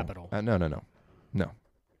state capitol. No.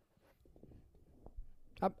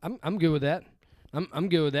 I'm good with that. I'm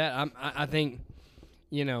good with that. I think,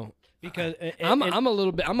 because I'm a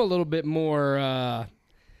little bit more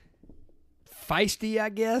feisty, I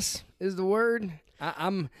guess is the word.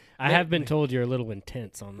 I have been told you're a little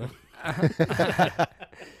intense on them.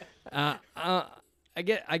 I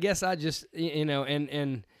guess I just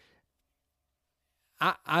and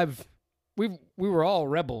we were all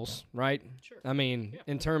rebels, right? Sure. I mean,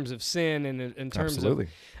 in terms of sin and in terms Absolutely.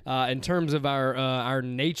 In terms of our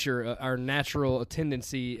nature, our natural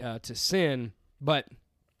tendency to sin, but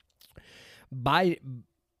by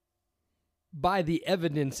the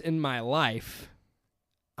evidence in my life,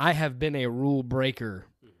 I have been a rule breaker,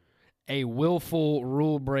 a willful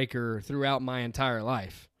rule breaker throughout my entire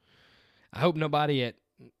life. I hope nobody at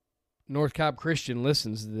North Cobb Christian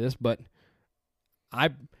listens to this, but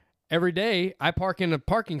every day I park in a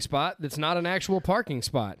parking spot that's not an actual parking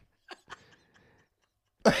spot.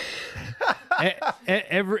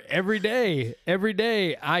 Every day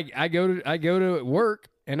I go to work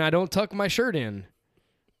and I don't tuck my shirt in.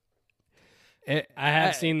 I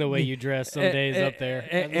have seen the way you dress some days up there,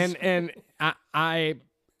 and I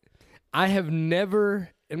have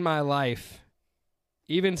never in my life,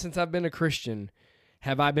 even since I've been a Christian,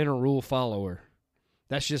 have I been a rule follower.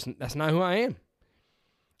 That's not who I am.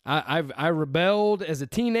 I rebelled as a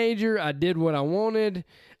teenager. I did what I wanted.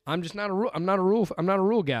 I'm just not a rule. I'm not a rule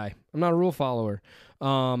guy. I'm not a rule follower.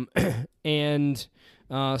 So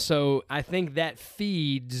I think that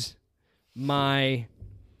feeds my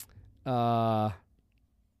my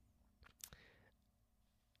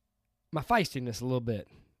feistiness a little bit,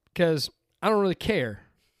 because I don't really care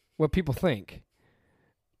what people think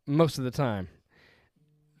most of the time.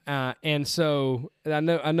 And so I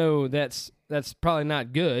know that's probably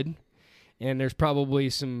not good, and there's probably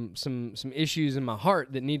some issues in my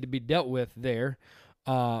heart that need to be dealt with there.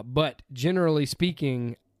 But generally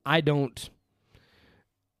speaking,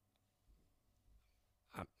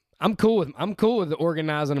 I'm cool with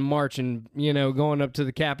organizing a march and going up to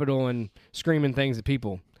the Capitol and screaming things at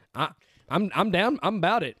people. I'm down. I'm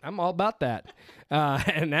about it. I'm all about that.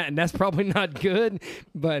 And that's probably not good,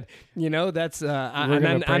 but that's we're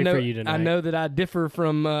gonna pray for you tonight. I know that I differ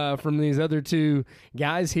from these other two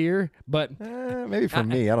guys here, but maybe from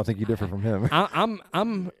me, I don't think you differ from him.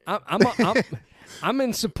 I'm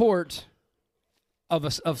in support of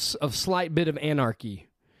a slight bit of anarchy.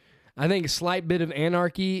 I think a slight bit of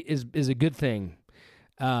anarchy is a good thing.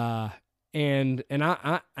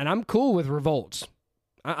 I'm cool with revolts.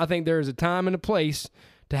 I think there is a time and a place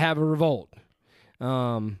to have a revolt.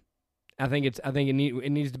 I think it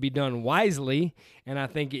needs to be done wisely, and I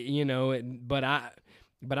think but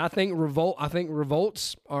I think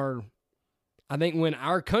revolts are. I think when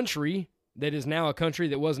our country, that is now a country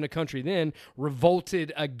that wasn't a country then,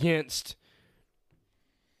 revolted against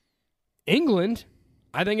England,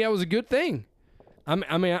 I think that was a good thing.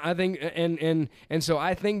 I think, and so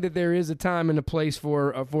I think that there is a time and a place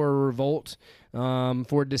for a revolt,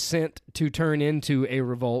 for dissent to turn into a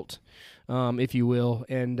revolt, if you will,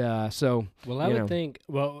 and so. Well, I would think.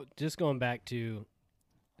 Well, just going back to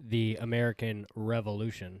the American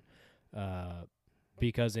Revolution,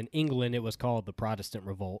 because in England it was called the Protestant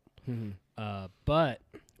Revolt, but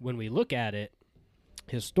when we look at it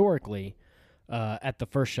historically, at the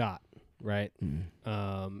first shot, right,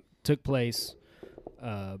 took place.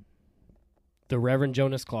 The Reverend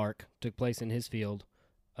Jonas Clark took place in his field.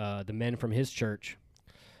 The men from his church.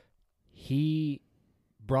 He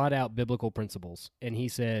brought out biblical principles, and he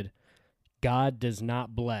said, God does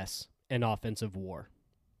not bless an offensive war.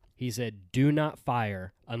 He said, do not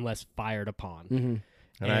fire unless fired upon.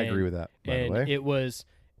 And I agree with that, by the way. It was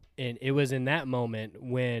in that moment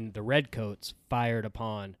when the Redcoats fired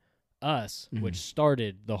upon us, which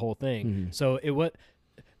started the whole thing. So it was...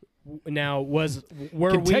 Now, were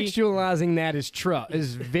contextualizing that is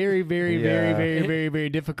very, very, very, very, very, very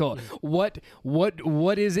difficult. What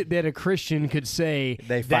is it that a Christian could say?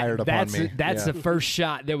 They fired upon me. That's the first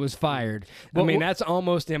shot that was fired. I mean, that's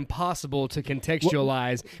almost impossible to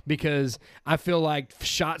contextualize because I feel like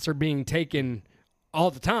shots are being taken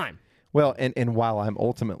all the time. Well, and while I'm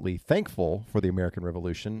ultimately thankful for the American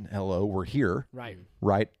Revolution, hello, we're here.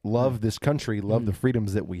 Right? Love this country, love the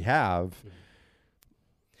freedoms that we have.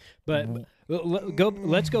 But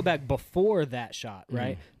let's go back before that shot,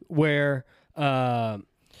 right? Where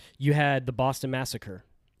you had the Boston Massacre,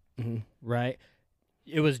 right?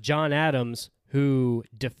 It was John Adams who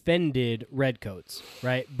defended Redcoats,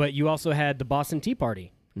 right? But you also had the Boston Tea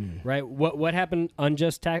Party, right? What happened?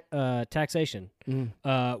 Unjust taxation,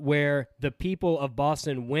 where the people of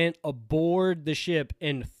Boston went aboard the ship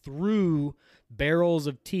and threw barrels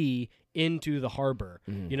of tea into the harbor.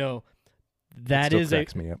 That is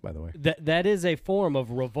cracks me up, by the way. That is a form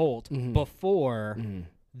of revolt before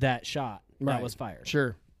that shot that was fired.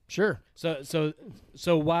 Sure.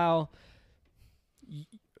 So while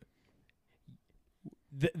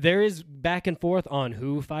there is back and forth on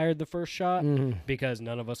who fired the first shot because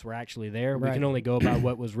none of us were actually there. We can only go about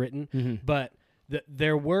what was written. But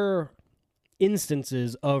there were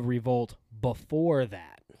instances of revolt before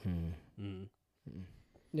that.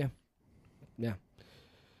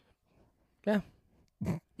 Yeah.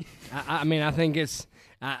 I mean, I think it's.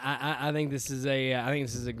 I think this is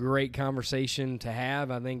a great conversation to have.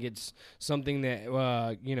 I think it's something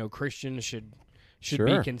that Christians should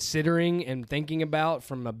be considering and thinking about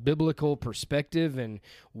from a biblical perspective and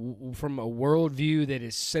from a worldview that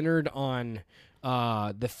is centered on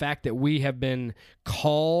the fact that we have been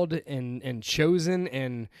called and chosen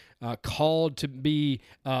and called to be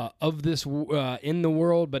of this in the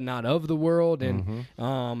world, but not of the world. And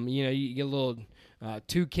you get a little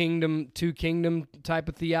two kingdom type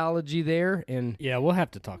of theology there. And yeah, we'll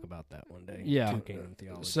have to talk about that one day. Yeah, two kingdom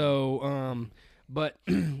theology. So, but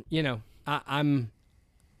I'm.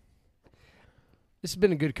 This has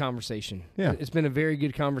been a good conversation. Yeah, it's been a very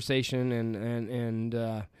good conversation,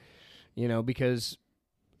 and because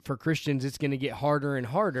for Christians, it's going to get harder and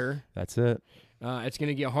harder. That's it. It's going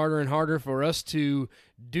to get harder and harder for us to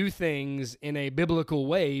do things in a biblical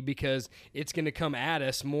way because it's going to come at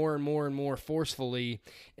us more and more and more forcefully,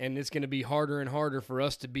 and it's going to be harder and harder for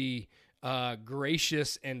us to be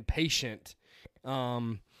gracious and patient.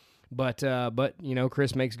 But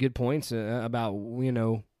Chris makes good points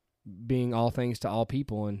about being all things to all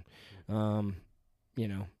people, and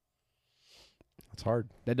it's hard.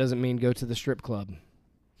 That doesn't mean go to the strip club.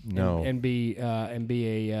 No, and be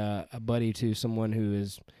a buddy to someone who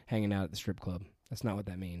is hanging out at the strip club. That's not what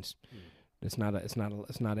that means. It's not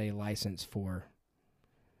a license for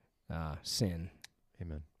sin.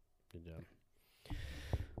 Amen. Good job.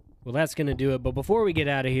 Well, that's going to do it. But before we get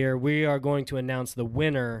out of here, we are going to announce the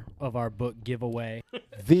winner of our book giveaway.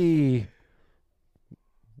 The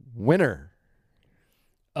winner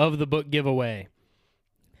of the book giveaway,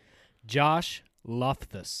 Josh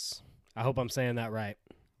Loftus. I hope I'm saying that right.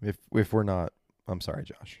 If we're not, I'm sorry,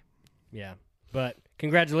 Josh. Yeah, but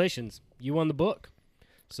congratulations. You won the book.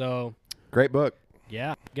 So great book.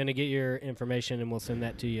 Yeah, going to get your information, and we'll send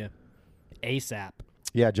that to you ASAP.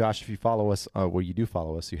 Yeah, Josh, if you follow us, well, you do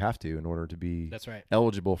follow us. You have to in order to be That's right.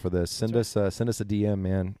 eligible for this. Send us a DM,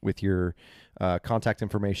 man, with your contact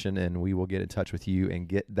information, and we will get in touch with you and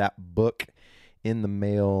get that book in the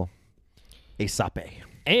mail ASAP.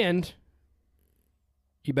 And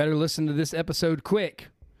you better listen to this episode quick,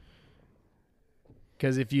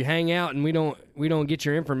 because if you hang out and we don't get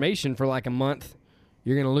your information for like a month,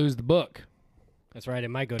 you're gonna lose the book. That's right. It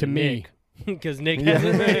might go To to me. Nick because Nick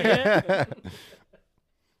hasn't read it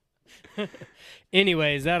yet.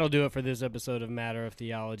 Anyways, that'll do it for this episode of Matter of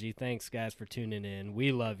Theology. Thanks, guys, for tuning in.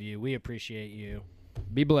 We love you. We appreciate you.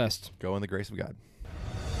 Be blessed. Go in the grace of God.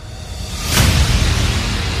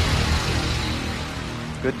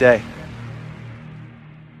 Good day.